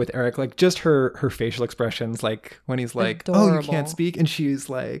her with Eric, like just her facial expressions, like when he's like, "Oh, you Adorable. can't speak," and she's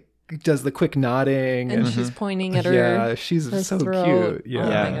like, does the quick nodding, and she's pointing at her. yeah, she's her so throat. cute. Yeah. Oh my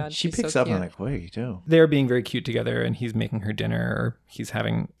Yeah, God, she she's so picks up on cute. it quick too. They're being very cute together, and he's making her dinner, or he's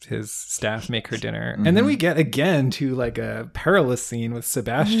having his staff make her dinner. And then we get again to like a perilous scene with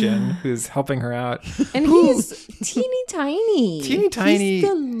Sebastian, who's helping her out. And he's teeny tiny. Teeny tiny. He's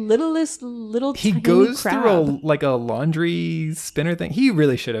the littlest little He tiny goes crab. through like a laundry spinner thing. He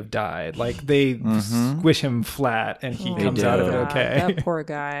really should have died. Like they squish him flat, and he Oh comes do. out of it God, okay. That poor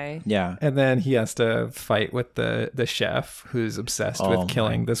guy. Yeah. And then he has to fight with the chef who's obsessed Oh with my-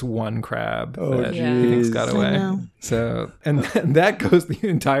 killing this one crab Oh, that Yeah. he thinks jeez. got I away. know. So and that goes the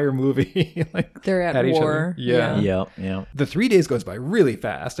entire movie. Like They're at each war. other. Yeah. Yep. Yep. The 3 days goes by really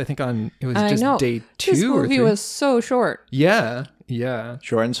fast. I think it was I just know. day 2 This or movie 3. was so short. Yeah. Yeah.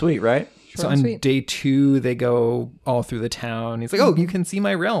 Short and sweet, right? So and on sweet. day 2, they go all through the town. He's like, "Oh, you can see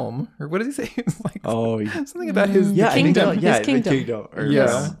my realm," or what does he say? It's like Oh, something about his yeah. I think kingdom. that- yeah, His kingdom. or Yeah.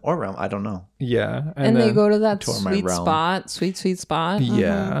 realm. Or realm. I don't know. yeah, And they then- go to that Tore my sweet realm. spot, sweet spot.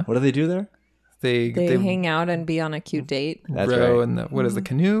 Yeah, What do they do there? they They hang out and be on a cute date. That's row right. in the what is the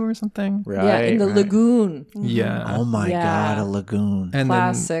canoe or something? Right. Yeah, in the right. lagoon. Yeah. Oh my Yeah. god, a lagoon. And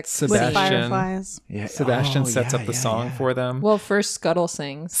Classic. then with Sebastian fireflies. Yeah. Sebastian Oh, sets yeah, up the yeah, song yeah. for them. Well, first Scuttle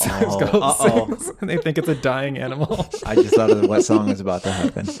sings. Oh, Skull uh-oh. sings, and they think it's a dying animal. I just thought of what song is about to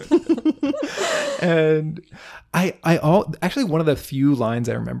happen. And actually one of the few lines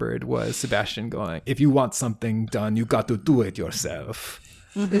I remembered was Sebastian going, "If you want something done, you got to do it yourself."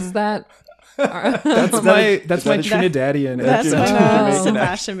 Is that That's my Trinidadian. That's accent. when Oh.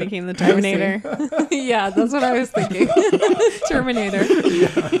 Sebastian became the Terminator. yeah, that's what I was thinking. Terminator.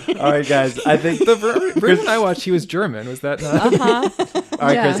 All right, guys. I think The version I watched, he was German. Was that not? Uh-huh. All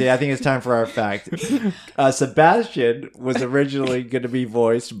right, Yeah. Chrissy, I think it's time for our fact. Sebastian was originally going to be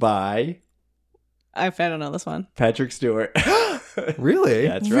voiced by I don't know this one. Patrick Stewart. Really?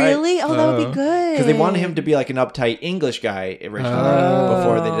 That's right. Really? Oh, that would Oh. be good. Because they wanted him to be like an uptight English guy originally Oh.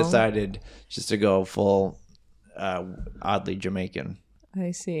 before they decided just to go full oddly Jamaican.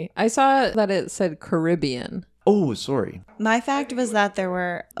 I see. I saw that it said Caribbean. Oh, sorry. My fact was that there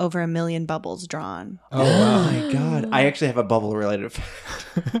were over 1 million bubbles drawn. Oh wow. My God. I actually have a bubble related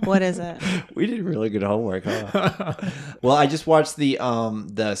fact. What is it? We did really good homework, huh? Well, I just watched the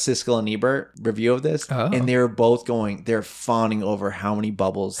Siskel and Ebert review of this, Oh. and they were both they're fawning over how many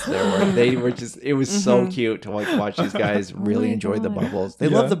bubbles there were. They were just, it was so cute to like watch these guys really my enjoy the God. bubbles. They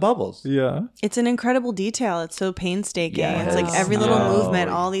Yeah. love the bubbles. Yeah. It's an incredible detail. It's so painstaking. Yes. It's like every little Yeah. movement,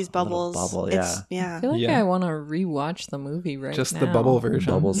 all these Little bubbles. bubble, It's, I yeah. feel like Yeah. I want to rewatch the movie right Just now. the bubble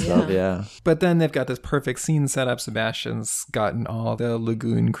version. Bubble stuff, yeah. But then they've got this perfect scene set up. Sebastian's gotten all the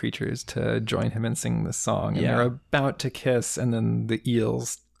lagoon creatures to join him and sing this song. And Yeah. they're about to kiss, and then the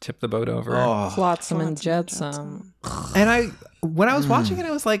eels tip the boat over. Oh, Flotsam and Flotsam and Jetsam. And when I was watching it,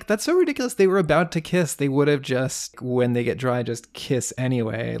 I was like, that's so ridiculous. They were about to kiss. They would have just, when they get dry, just kiss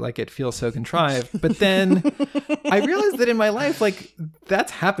anyway. Like, it feels so contrived. But then I realized that in my life, like,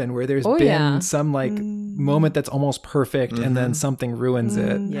 that's happened where there's Oh, been yeah. some, like, moment that's almost perfect and then something ruins it.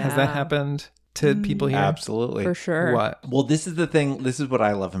 Has that Yeah. happened to people here? absolutely. For sure. What? Well, this is the thing. This is what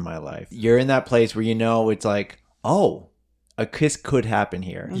I love in my life. You're in that place where you know it's like, oh, a kiss could happen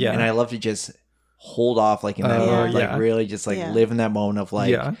here. Yeah. And I love to just hold off like in that Oh, moment. yeah. Like really just like Yeah. live in that moment of like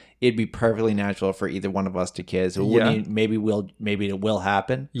Yeah. it'd be perfectly natural for either one of us to kiss. It wouldn't, maybe it will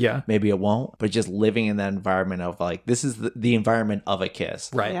happen. Yeah. Maybe it won't. But just living in that environment of like, this is the environment of a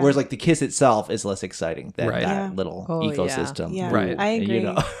kiss. Right. Whereas like the kiss itself is less exciting than Right. that little ecosystem. Yeah, Right. I agree.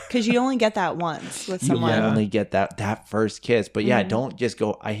 Because you only get that once with You someone. only get that first kiss. But yeah, don't just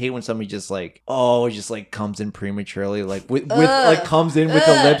go. I hate when somebody just like, just like comes in prematurely, like with like comes in with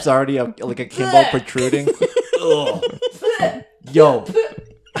the lips already like a Kimbo protruding. Ugh. Yo.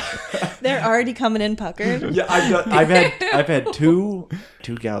 They're already coming in puckered. Yeah, I've had two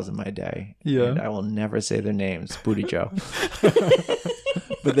gals in my day. Yeah. And I will never say their names. Booty Joe.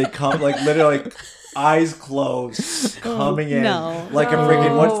 But they come like literally like eyes closed, coming in no. like a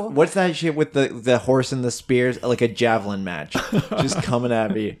freaking what's that shit with the horse and the spears, like a javelin match, just coming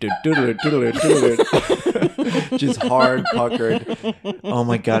at me, just hard puckered. Oh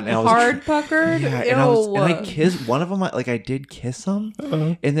my god! And I was Hard puckered. yeah, Ew. and I kissed one of them. Like I did kiss them,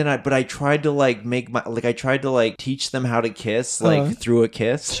 and then I tried to like I tried to like teach them how to kiss like through a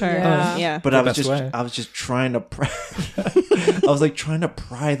kiss. Sure. Yeah. Yeah. But The best way. I was just trying to I was like trying to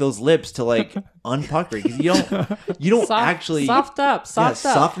pry those lips to like unpucker because you don't actually soften up.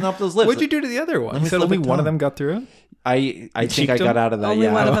 soften up those lips. What'd you do to the other one? Let You me said flip only it one of down. them got through. I think cheeked I got them? out of that. Only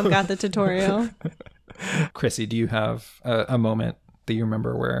yeah. one of them got the tutorial. Chrissy, do you have a moment that you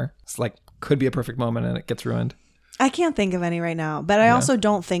remember where it's like could be a perfect moment and it gets ruined? I can't think of any right now, but I also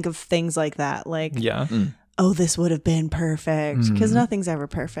don't think of things like that. Like, Yeah. oh, this would have been perfect. Because nothing's ever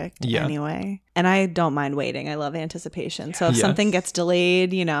perfect Yeah. anyway. And I don't mind waiting. I love anticipation. So if Yes. something gets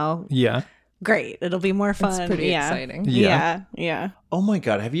delayed, Yeah. great. It'll be more fun. It's pretty yeah. exciting. Yeah. Yeah. Oh my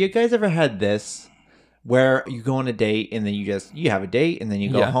god, have you guys ever had this where you go on a date and then you have a date and then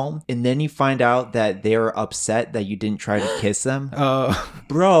you go Yeah. home and then you find out that they're upset that you didn't try to kiss them? Oh.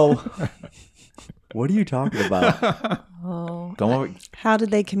 Bro, what are you talking about? Oh. Go over. How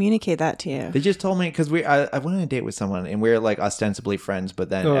did they communicate that to you? They just told me because I went on a date with someone and we're like ostensibly friends, but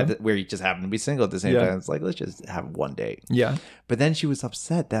then we just happened to be single at the same Yeah. time. It's like let's just have one date. Yeah. But then she was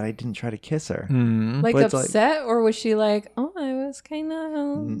upset that I didn't try to kiss her. Like But it's like- upset, or was she like, "Oh, I was kind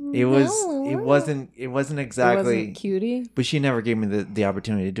of." It wasn't exactly. It wasn't cutie. But she never gave me the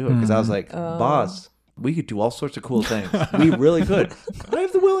opportunity to do it because I was like, boss, we could do all sorts of cool things. We really could. I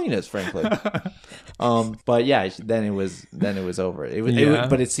have the willingness, frankly. But yeah, then it was over.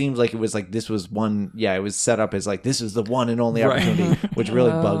 But it seems like it was like this was one. Yeah, it was set up as like this is the one and only Right. opportunity, which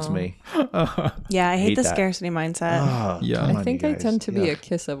really bugs me. Yeah, I hate Hate the that. scarcity mindset. Oh, Yeah. come I I on, think you I guys. tend to be Yeah. a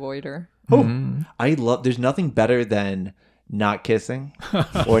kiss avoider. I love. There's nothing better than not kissing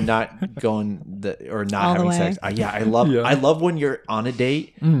or not going or not All the having way. sex. I love when you're on a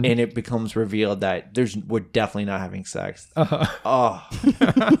date and it becomes revealed that we're definitely not having sex. Oh,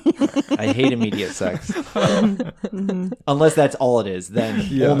 I hate immediate sex. Unless that's all it is, then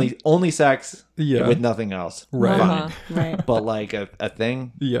only sex Yeah. with nothing else. Right. Fine. Right. But like a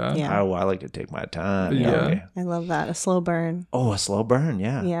thing. Yeah. Yeah. Oh, I like to take my time. Yeah. Okay. I love that. A slow burn. Oh, a slow burn.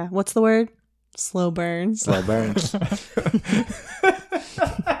 Yeah. Yeah. What's the word? Slow burn. Slow burn.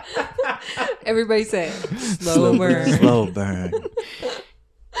 Everybody say it. Slow burn. Slow burn.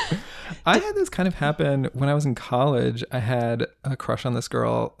 I had this kind of happen when I was in college. I had a crush on this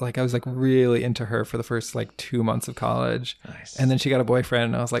girl. Like I was like really into her for the first like 2 months of college. Nice. And then she got a boyfriend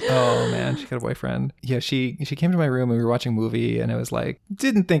and I was like, oh man, she got a boyfriend. Yeah, she came to my room and we were watching a movie and it was like,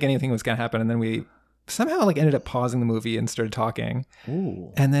 didn't think anything was going to happen. And then we somehow like ended up pausing the movie and started talking.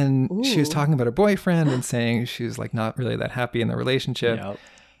 Ooh. And then she was talking about her boyfriend and saying she was like not really that happy in the relationship. Yep.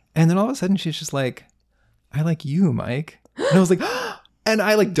 And then all of a sudden she's just like, I like you, Mike. And I was like, and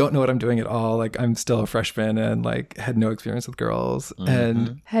I like don't know what I'm doing at all. Like I'm still a freshman and like had no experience with girls.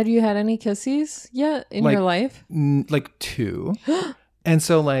 And Had you had any kissies yet in Like- your life? like 2. And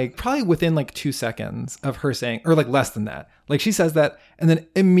so like probably within like 2 seconds of her saying, or like less than that, like she says that and then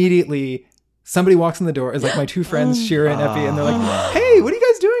immediately somebody walks in the door. It's like my 2 friends, Shira and Effie, and they're like, hey, what are you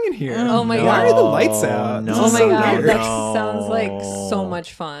guys doing in here? Oh my Why God. are the lights out? No. This Oh is my so god, weird. that sounds like so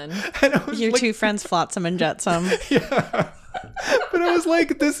much fun. And I was Your like, two friends flotsam and jetsam. but I was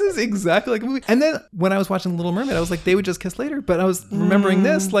like, this is exactly like a movie. And then when I was watching Little Mermaid, I was like, they would just kiss later. But I was remembering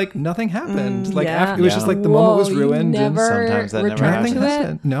this, like nothing happened. Like Yeah. after, it was just like the moment was Whoa, ruined. You and never sometimes that never returned happens. nothing to it?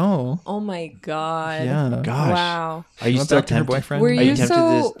 happened. No. Oh my god. Yeah. Gosh. Wow. Are you Went still back to her tempted? boyfriend. Were Are you you tempted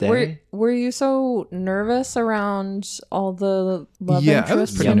so to this day? were you so nervous around all the love Yeah, I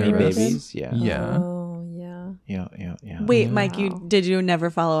was interests? pretty when Yummy you were a nervous. kid? babies? Yeah. Yeah. Oh yeah. Wait, Mike, did you never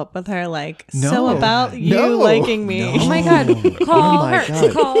follow up with her? Like, No. so about you No. liking me? Oh my God. Call my her.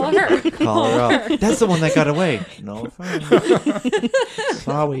 God. Call her. Call her up. That's the one that got away. No,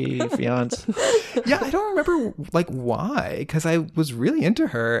 sorry, fiance. Yeah, I don't remember like why, because I was really into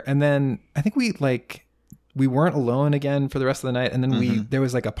her, and then I think we weren't alone again for the rest of the night, and then there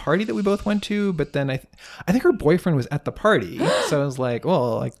was like a party that we both went to, but then I think her boyfriend was at the party, so I was like,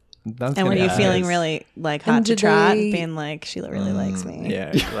 well, like. That's And were gonna you be feeling nice. really like And hot to did trot, they- being like, Sheila really likes me?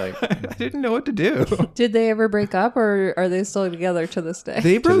 Yeah, like I didn't know what to do. Did they ever break up, or are they still together to this day?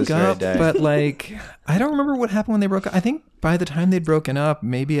 They this broke very up, day. but like I don't remember what happened when they broke up. I think by the time they'd broken up,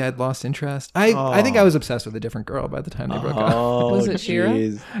 maybe I'd lost interest. I think I was obsessed with a different girl by the time they broke up. oh, Was it Shira?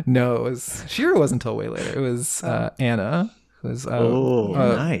 jeez. No, it was Shira wasn't until way later. It was Anna, who was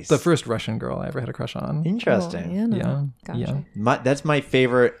nice. the first Russian girl I ever had a crush on. Interesting. Oh, Anna. Yeah, Gotcha. yeah. That's my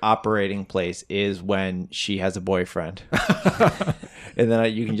favorite operating place is when she has a boyfriend. And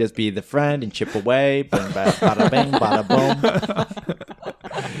then you can just be the friend and chip away. Bing, bada bing, bada boom.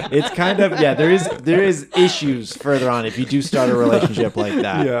 It's kind of, there is issues further on if you do start a relationship like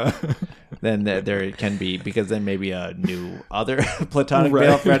that. Yeah. Then there can be, because then maybe a new other platonic Right.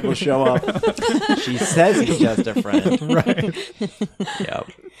 male friend will show up. She says he's just a friend. Right. Yep.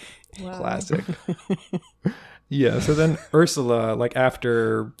 Wow. Classic. Yeah, so then Ursula, like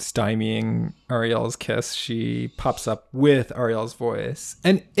after stymieing Ariel's kiss, she pops up with Ariel's voice.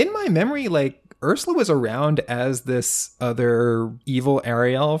 And in my memory, like Ursula was around as this other evil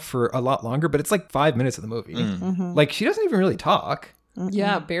Ariel for a lot longer, but it's like 5 minutes of the movie. Like she doesn't even really talk.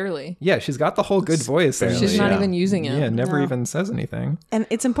 Yeah, barely. Yeah, she's got the whole good voice. and She's she- not Yeah. even using it. Yeah, never even says anything. And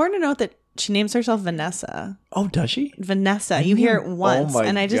it's important to note that she names herself Vanessa. Oh, does she? Vanessa. You hear it once. my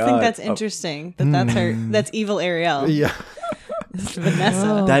And I just think God. that's interesting that that's her. That's evil Ariel. Yeah. Vanessa.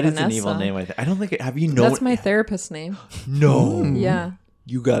 Oh, That is Vanessa. an evil name. I don't think. Have you known? That's my therapist's name. No. Yeah.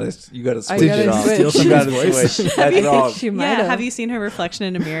 You gotta switch I it gotta off. switch. You gotta switch. That's wrong. She might Yeah. have. Have you seen her reflection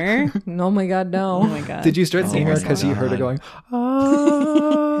in a mirror? Oh my God, no. Oh my God. Did you start seeing her my because you heard her God. going,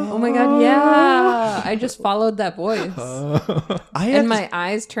 oh, Oh my God, yeah. I just followed that voice. I have And my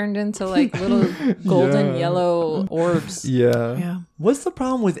eyes turned into like little golden Yeah. yellow orbs. Yeah. Yeah. What's the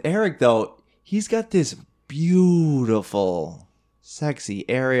problem with Eric though? He's got this beautiful, sexy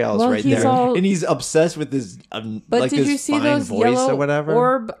Ariel's Well, right he's there, all- and he's obsessed with this. But like did this you see fine those voice yellow or whatever?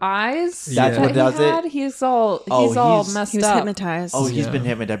 orb eyes? That's that what he does it? had? He's all he's- messed He was up. hypnotized. Oh, he's Yeah. been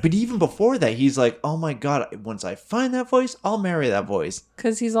hypnotized. But even before that, he's like, "Oh my god! Once I find that voice, I'll marry that voice."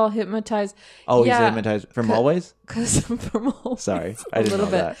 Because he's all hypnotized. Oh, Yeah. he's hypnotized from always. Because from all Sorry, a I didn't little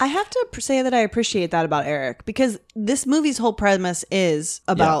know bit. that. I have to say that I appreciate that about Eric because this movie's whole premise is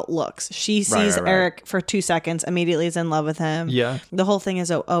about looks. She sees right. Eric for 2 seconds, immediately is in love with him. Yeah. The whole thing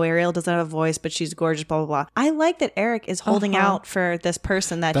is, oh, Ariel doesn't have a voice, but she's gorgeous, blah, blah, blah. I like that Eric is holding out for this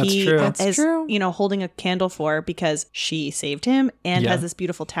person that That's he true. That's is, true. holding a candle for because she saved him and Yeah. has this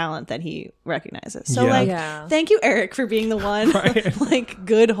beautiful talent that he recognizes. So, Yeah. like, Yeah. thank you, Eric, for being the one, like,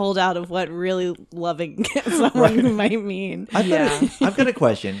 good holdout of what really loving someone might mean. I've got a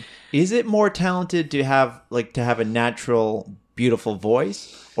question. Is it more talented to have a natural beautiful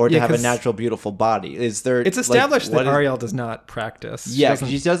voice or to Yeah, have a 'cause natural beautiful body? Is there It's established what that is- Ariel does not practice. Yeah,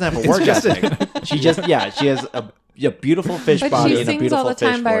 she doesn't have a work just- ethic. She has a beautiful fish But body she and a sings beautiful all the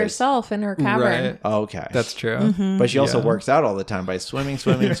fish time by voice. herself in her cavern. Right. Oh, okay, That's true. Mm-hmm. But she also Yeah. works out all the time by swimming.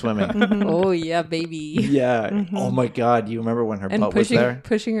 Oh yeah, baby. Yeah. Oh my God, you remember when her And butt was there?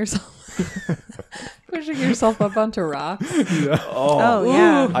 pushing yourself pushing yourself up onto rocks. Oh,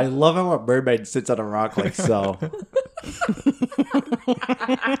 yeah. I love how a mermaid sits on a rock like so.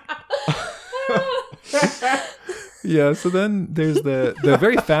 Yeah, so then there's the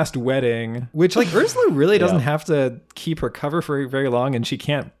very fast wedding, which like Ursula really doesn't Yeah. have to keep her cover for very long, and she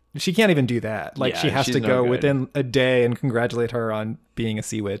can't even do that. Like Yeah, she has she's to no go good. within a day and congratulate her on being a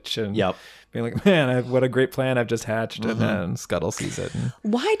sea witch and Yep. being like, man, what a great plan I've just hatched. And then Scuttle sees it. And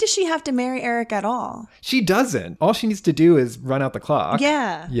Why does she have to marry Eric at all? she doesn't. All she needs to do is run out the clock.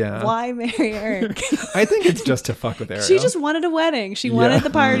 Yeah. Yeah. Why marry Eric? I think it's just to fuck with Ariel. She just wanted a wedding. She wanted the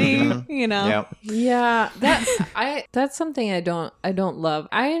party, Yep. Yeah, that's something I don't love.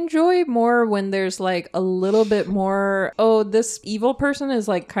 I enjoy more when there's like a little bit more, oh, this evil person is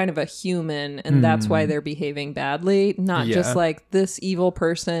like kind of a human and that's why they're behaving badly, not Yeah. just like this evil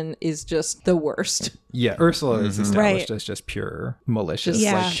person is just the worst. Yeah, Ursula is established Right. as just pure malicious. Just,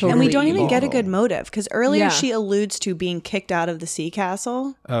 Yeah. Like, totally And we don't even evil. get a good motive because earlier Yeah. she alludes to being kicked out of the sea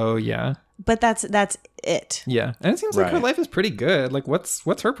castle. oh yeah. But that's it. Yeah. And it seems like her Right. life is pretty good. Like, what's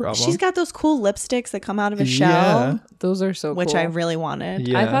her problem? She's got those cool lipsticks that come out of a shell, Yeah. Those are so which cool. I really wanted.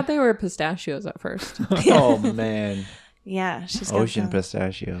 Yeah. I thought they were pistachios at first. Oh man, Yeah, she's got ocean the-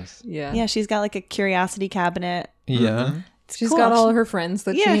 pistachios. Yeah. Yeah, she's got like a curiosity cabinet. Yeah. She's cool. got all of her friends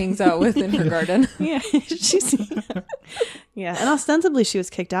that she Yeah. hangs out with in her garden. Yeah, she's yeah, and ostensibly she was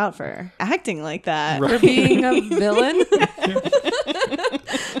kicked out for acting like that. For being a villain.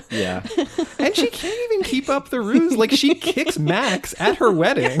 Yeah, And she can't even keep up the ruse. Like, she kicks Max at her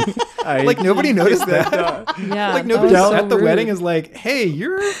wedding. Like, nobody noticed that. Yeah. Like, that nobody was so at the rude. wedding is like, hey,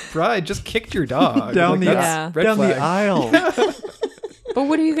 your bride just kicked your dog. down Like, the that's Yeah. red down flag. the aisle. But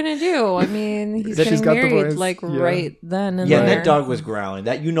what are you gonna do? I mean, he's That she's getting got the married voice. like Yeah. right then and Yeah, there. that dog was growling.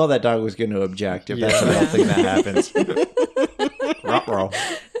 That that dog was going to object if that's Yeah. the real thing that happens. Ruh-roh.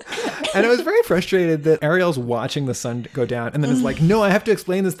 And I was very frustrated that Ariel's watching the sun go down and then is like, no, I have to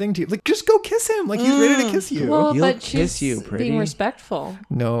explain this thing to you. Like, just go kiss him. Like, he's ready to kiss you. Well, He'll but kiss she's you, pretty. being respectful.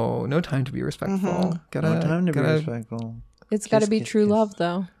 No time to be respectful. Gotta, No time to be gotta- respectful. It's got to Kiss, be kiss, true kiss. love,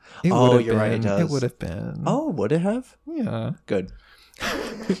 though. It Oh, would have you're right, it been. does. It would have been. Oh, would it have? Yeah. Good.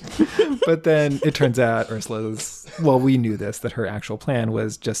 But then it turns out Ursula's, well, we knew this, that her actual plan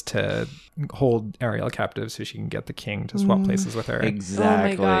was just to hold Ariel captive so she can get the king to swap places with her.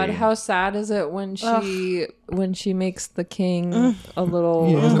 Exactly. Oh my god, how sad is it when she makes the king a little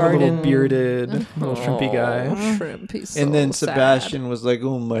Yeah, garden a little bearded, little shrimpy guy. shrimp. He's And then so sad. Sebastian was like,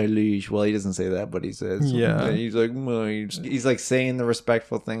 "Oh my leash." Well, he doesn't say that, but he says, Yeah. And he's like, "My." He's like saying the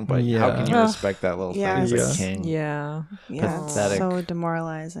respectful thing, but how Yeah. can you respect that little Yeah, thing? He's yeah. a king. Yeah. Yeah, it's Pathetic. so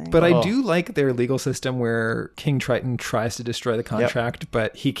demoralizing. But I Oh. do like their legal system where King Triton tries to destroy the contract,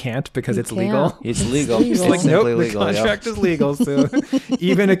 but he can't because it's can't. legal. It's legal. legal. It's It's like, nope, simply the legal. Yep. contract is legal, so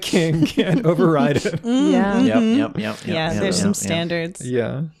even a king can't override it. Yeah. Yep. yeah, there's some standards.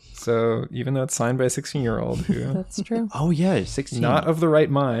 Yeah. So even though it's signed by a 16-year-old who That's true. Oh yeah, 16. not of the right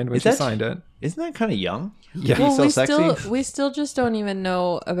mind when Is she that- signed it. Isn't that kind of young? Yeah. He's so sexy. we still just don't even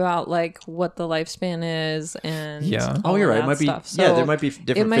know about like what the lifespan is and Yeah. all Oh, you're of right. It that might be. stuff. Yeah, So there might be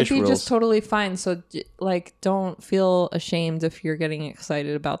different it might fish be rules. just totally fine. So like, don't feel ashamed if you're getting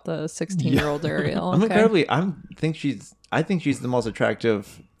excited about the 16-year-old Ariel. I'm Okay? incredibly. I think she's the most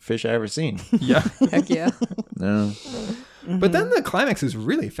attractive fish I ever seen. Yeah. Heck yeah. No. But then the climax is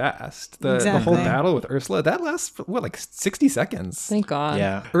really fast. The whole Exactly. battle with Ursula, that lasts, what, like 60 seconds? Thank God.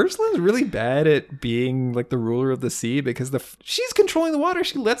 Yeah. Ursula's really bad at being like the ruler of the sea because she's controlling the water.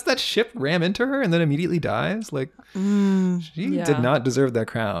 She lets that ship ram into her and then immediately dies. Like she Yeah. did not deserve that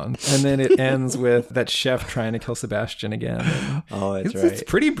crown. And then it ends with that chef trying to kill Sebastian again. And Oh, that's it's, right. it's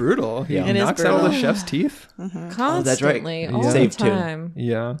pretty brutal. He Yeah. It is knocks out all the brutal. chef's teeth. Constantly. that's right. All Save the two. time.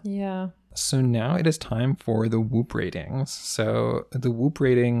 Yeah. Yeah. So now it is time for the Whoop ratings. So the Whoop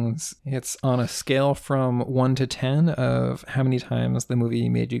ratings, it's on a scale from 1 to 10 of how many times the movie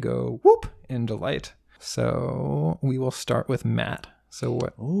made you go whoop in delight. So we will start with Matt. So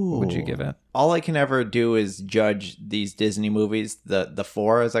what would you give it? All I can ever do is judge these Disney movies, the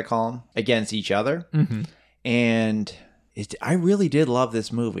four as I call them, against each other. Mm-hmm. And I really did love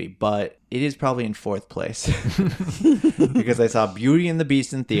this movie, but it is probably in fourth place because I saw Beauty and the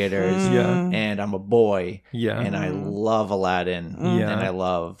Beast in theaters. Yeah. And I'm a boy. Yeah. And I love Aladdin. Yeah. And I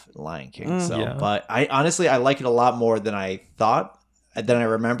love Lion King. So, Yeah. but I honestly I like it a lot more than I thought. Than I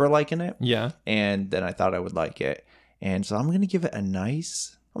remember liking it. Yeah. And then I thought I would like it. And so I'm gonna give it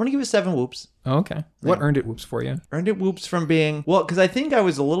I'm gonna give it 7 whoops. Okay. What earned it whoops for you? Earned it whoops from being because I think I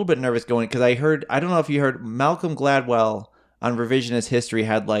was a little bit nervous going because I don't know if you heard Malcolm Gladwell on Revisionist History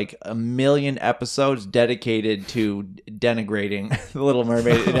had like 1 million episodes dedicated to denigrating The Little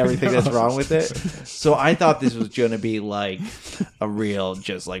Mermaid and everything that's wrong with it. So I thought this was going to be like a real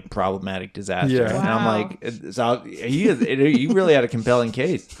just like problematic disaster. Yeah. And I'm Wow. like, so he really had a compelling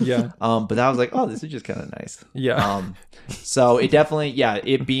case. Yeah. But I was like, oh, this is just kind of nice. Yeah. So it definitely,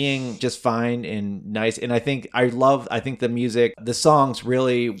 it being just fine and nice. And I think the music, the songs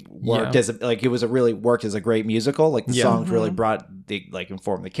really worked Yeah. as like, it was worked as a great musical. Like the Yeah. songs really brought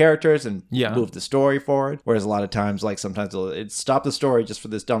informed the characters and Yeah. moved the story forward. Whereas a lot of times, like sometimes it stopped the story just for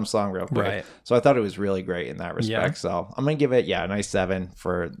this dumb song real quick. Right. So I thought it was really great in that respect. Yeah. So I'm going to give it, a nice 7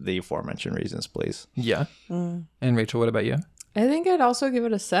 for the aforementioned reasons, please. Yeah. And Rachel, what about you? I think I'd also give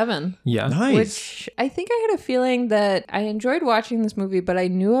it a 7. Yeah. Nice. Which I think I had a feeling that I enjoyed watching this movie, but I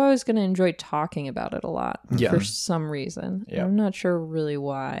knew I was going to enjoy talking about it a lot Yeah. for some reason. Yeah. I'm not sure really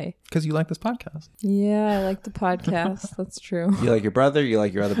why. Because you like this podcast. Yeah, I like the podcast. That's true. You like your brother, you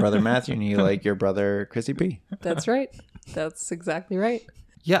like your other brother Matthew, and you like your brother Chrissy P. That's right. That's exactly right.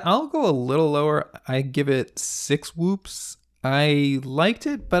 Yeah, I'll go a little lower. I give it 6 whoops. I liked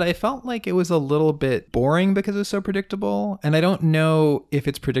it, but I felt like it was a little bit boring because it was so predictable. And I don't know if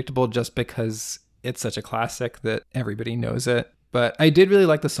it's predictable just because it's such a classic that everybody knows it. But I did really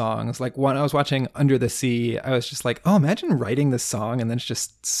like the songs. Like when I was watching Under the Sea, I was just like, oh, imagine writing this song and then it's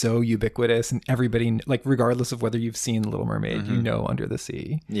just so ubiquitous and everybody, like regardless of whether you've seen Little Mermaid, you know Under the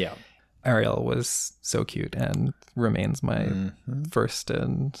Sea. Yeah. Ariel was so cute and remains my first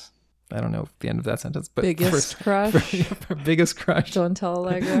and I don't know the end of that sentence, but Biggest crush. biggest crush. Don't tell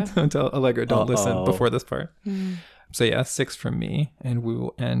Allegra. Don't tell Allegra. Don't listen before this part. So yeah, 6 from me, and we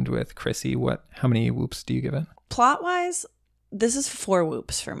will end with Chrissy. How many whoops do you give it? Plot wise, this is 4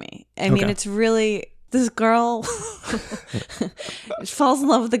 whoops for me. I mean, Okay. it's really this girl falls in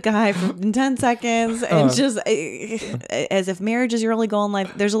love with the guy in 10 seconds and just as if marriage is your only goal in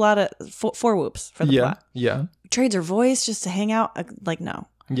life. There's a lot of 4 whoops for the plot. Yeah. Trades her voice just to hang out. Like, no.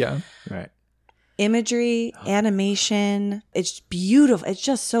 Yeah. Right. Imagery, animation, it's beautiful. It's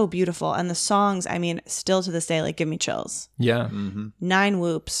just so beautiful. And the songs, I mean, still to this day, like give me chills. Yeah. 9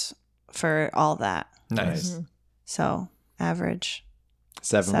 whoops for all that. Nice. So average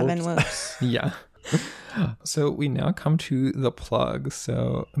 7 whoops. whoops. Yeah. So we now come to the plug.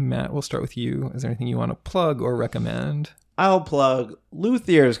 So Matt, we'll start with you. Is there anything you want to plug or recommend? I'll plug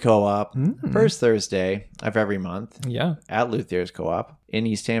Luthier's Co-op first Thursday of every month Yeah. at Luthier's Co-op in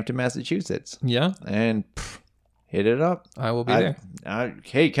East Hampton, Massachusetts. Yeah. And hit it up. I will be there.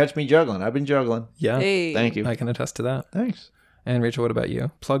 Hey, catch me juggling. I've been juggling. Yeah. Hey. Thank you. I can attest to that. Thanks. And Rachel, what about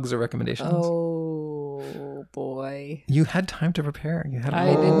you? Plugs or recommendations? Oh boy. You had time to prepare. You had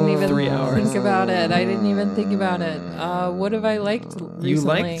I didn't even 3 hours. think about it. I didn't even think about it. What have I liked recently? You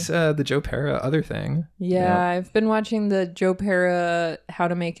liked the Joe Pera other thing. Yeah, I've been watching the Joe Pera How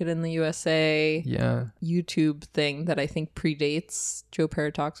to Make It in the USA Yeah. YouTube thing that I think predates Joe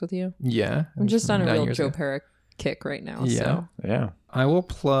Pera Talks with You. Yeah. I'm just on a 9 real years Joe ago. Pera kick right now. Yeah. So Yeah. I will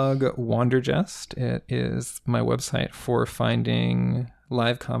plug Wanderjest. It is my website for finding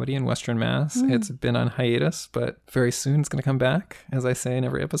live comedy in Western Mass. It's been on hiatus, but very soon it's going to come back, as I say in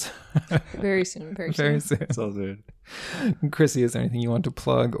every episode. very soon, very soon. Very soon. So good. Chrissy, is there anything you want to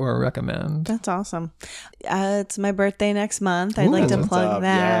plug or recommend? That's awesome. It's my birthday next month. I'd like to What's plug up?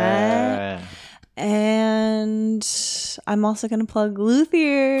 that. Yeah. And I'm also going to plug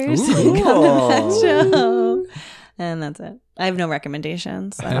Luthier's. Ooh. Come to that show. And that's it. I have no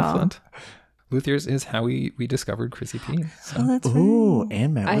recommendations at all. Excellent. Luthier's is how we discovered Chrissy P. So. Oh, that's Ooh, right.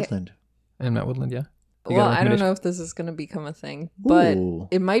 and Matt I- Woodland. And Matt Woodland, yeah. You got Well, a I don't recommendation? know if this is going to become a thing, but Ooh.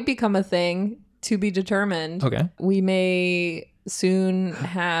 it might become a thing to be determined. Okay. We may soon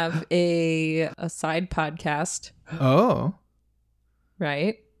have a side podcast, Oh.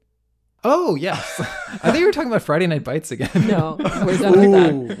 right? Oh, yes. I think you were talking about Friday Night Bites again. No, we're done with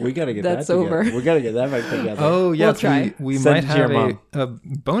that. Ooh, we gotta get That's that together. over. We gotta get that back together. Oh, yes. try. We Send might it to your have a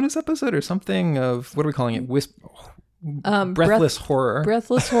bonus episode or something of, what are we calling it? Breathless Breathless horror.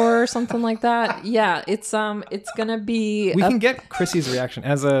 Breathless horror, something like that. Yeah, it's gonna be We can get Chrissy's reaction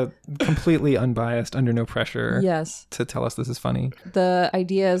as a completely unbiased, under no pressure yes. to tell us this is funny. The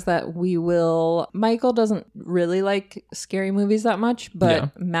idea is that Michael doesn't really like scary movies that much, but Yeah.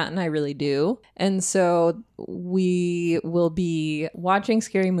 Matt and I really do. And so we will be watching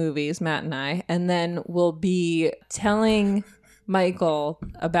scary movies, Matt and I, and then we'll be telling Michael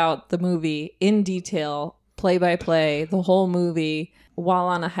about the movie in detail, play by play, the whole movie, while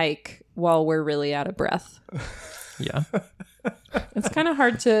on a hike, while we're really out of breath. Yeah. It's kind of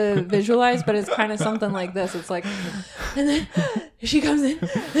hard to visualize, but it's kind of something like this. It's like, and then she comes in,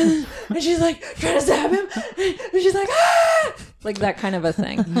 and she's like trying to stab him, and she's like, ah! Like that kind of a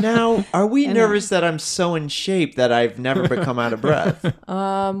thing. Now, are we nervous that I'm so in shape that I've never become out of breath?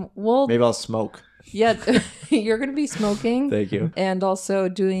 Well, Maybe I'll smoke. yeah, you're gonna be smoking Thank you. and also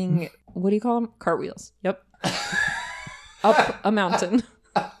doing, what do you call them? Cartwheels. Yep. Up a mountain.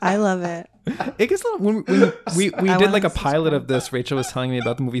 I love it. It gets a little, when we I did like a wanna pilot of this. Rachel was telling me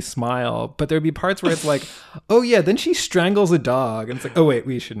about the movie Smile, but there'd be parts where it's like, oh yeah, then she strangles a dog, and it's like, oh wait,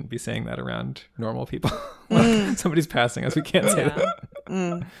 we shouldn't be saying that around normal people. Somebody's passing us, we can't say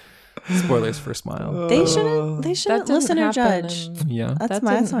that. Spoilers for Smile. They shouldn't That didn't listen or happen judge. in- Yeah. That's that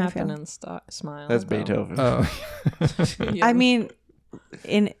my didn't how I happen feel. in Smile. That's though. Beethoven. Oh, Yeah. I mean,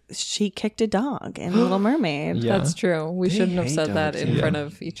 she kicked a dog in Little Mermaid. yeah. That's true. We shouldn't have hate said that dogs, in yeah. front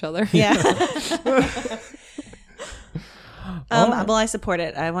of each other. Yeah. Well, I support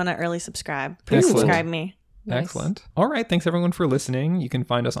it. I want to early subscribe. Please Excellent. subscribe me. Nice. Excellent. All right. Thanks everyone for listening. You can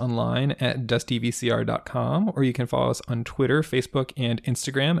find us online at dustydvcr.com, or you can follow us on Twitter, Facebook, and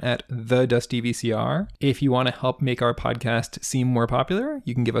Instagram at @thedustydvcr. If you want to help make our podcast seem more popular,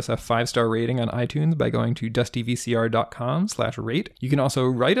 you can give us a 5-star rating on iTunes by going to dustydvcr.com/rate. You can also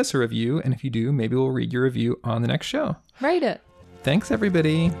write us a review, and if you do, maybe we'll read your review on the next show. Write it. Thanks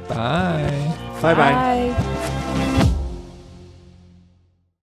everybody. Bye. Bye bye. Bye.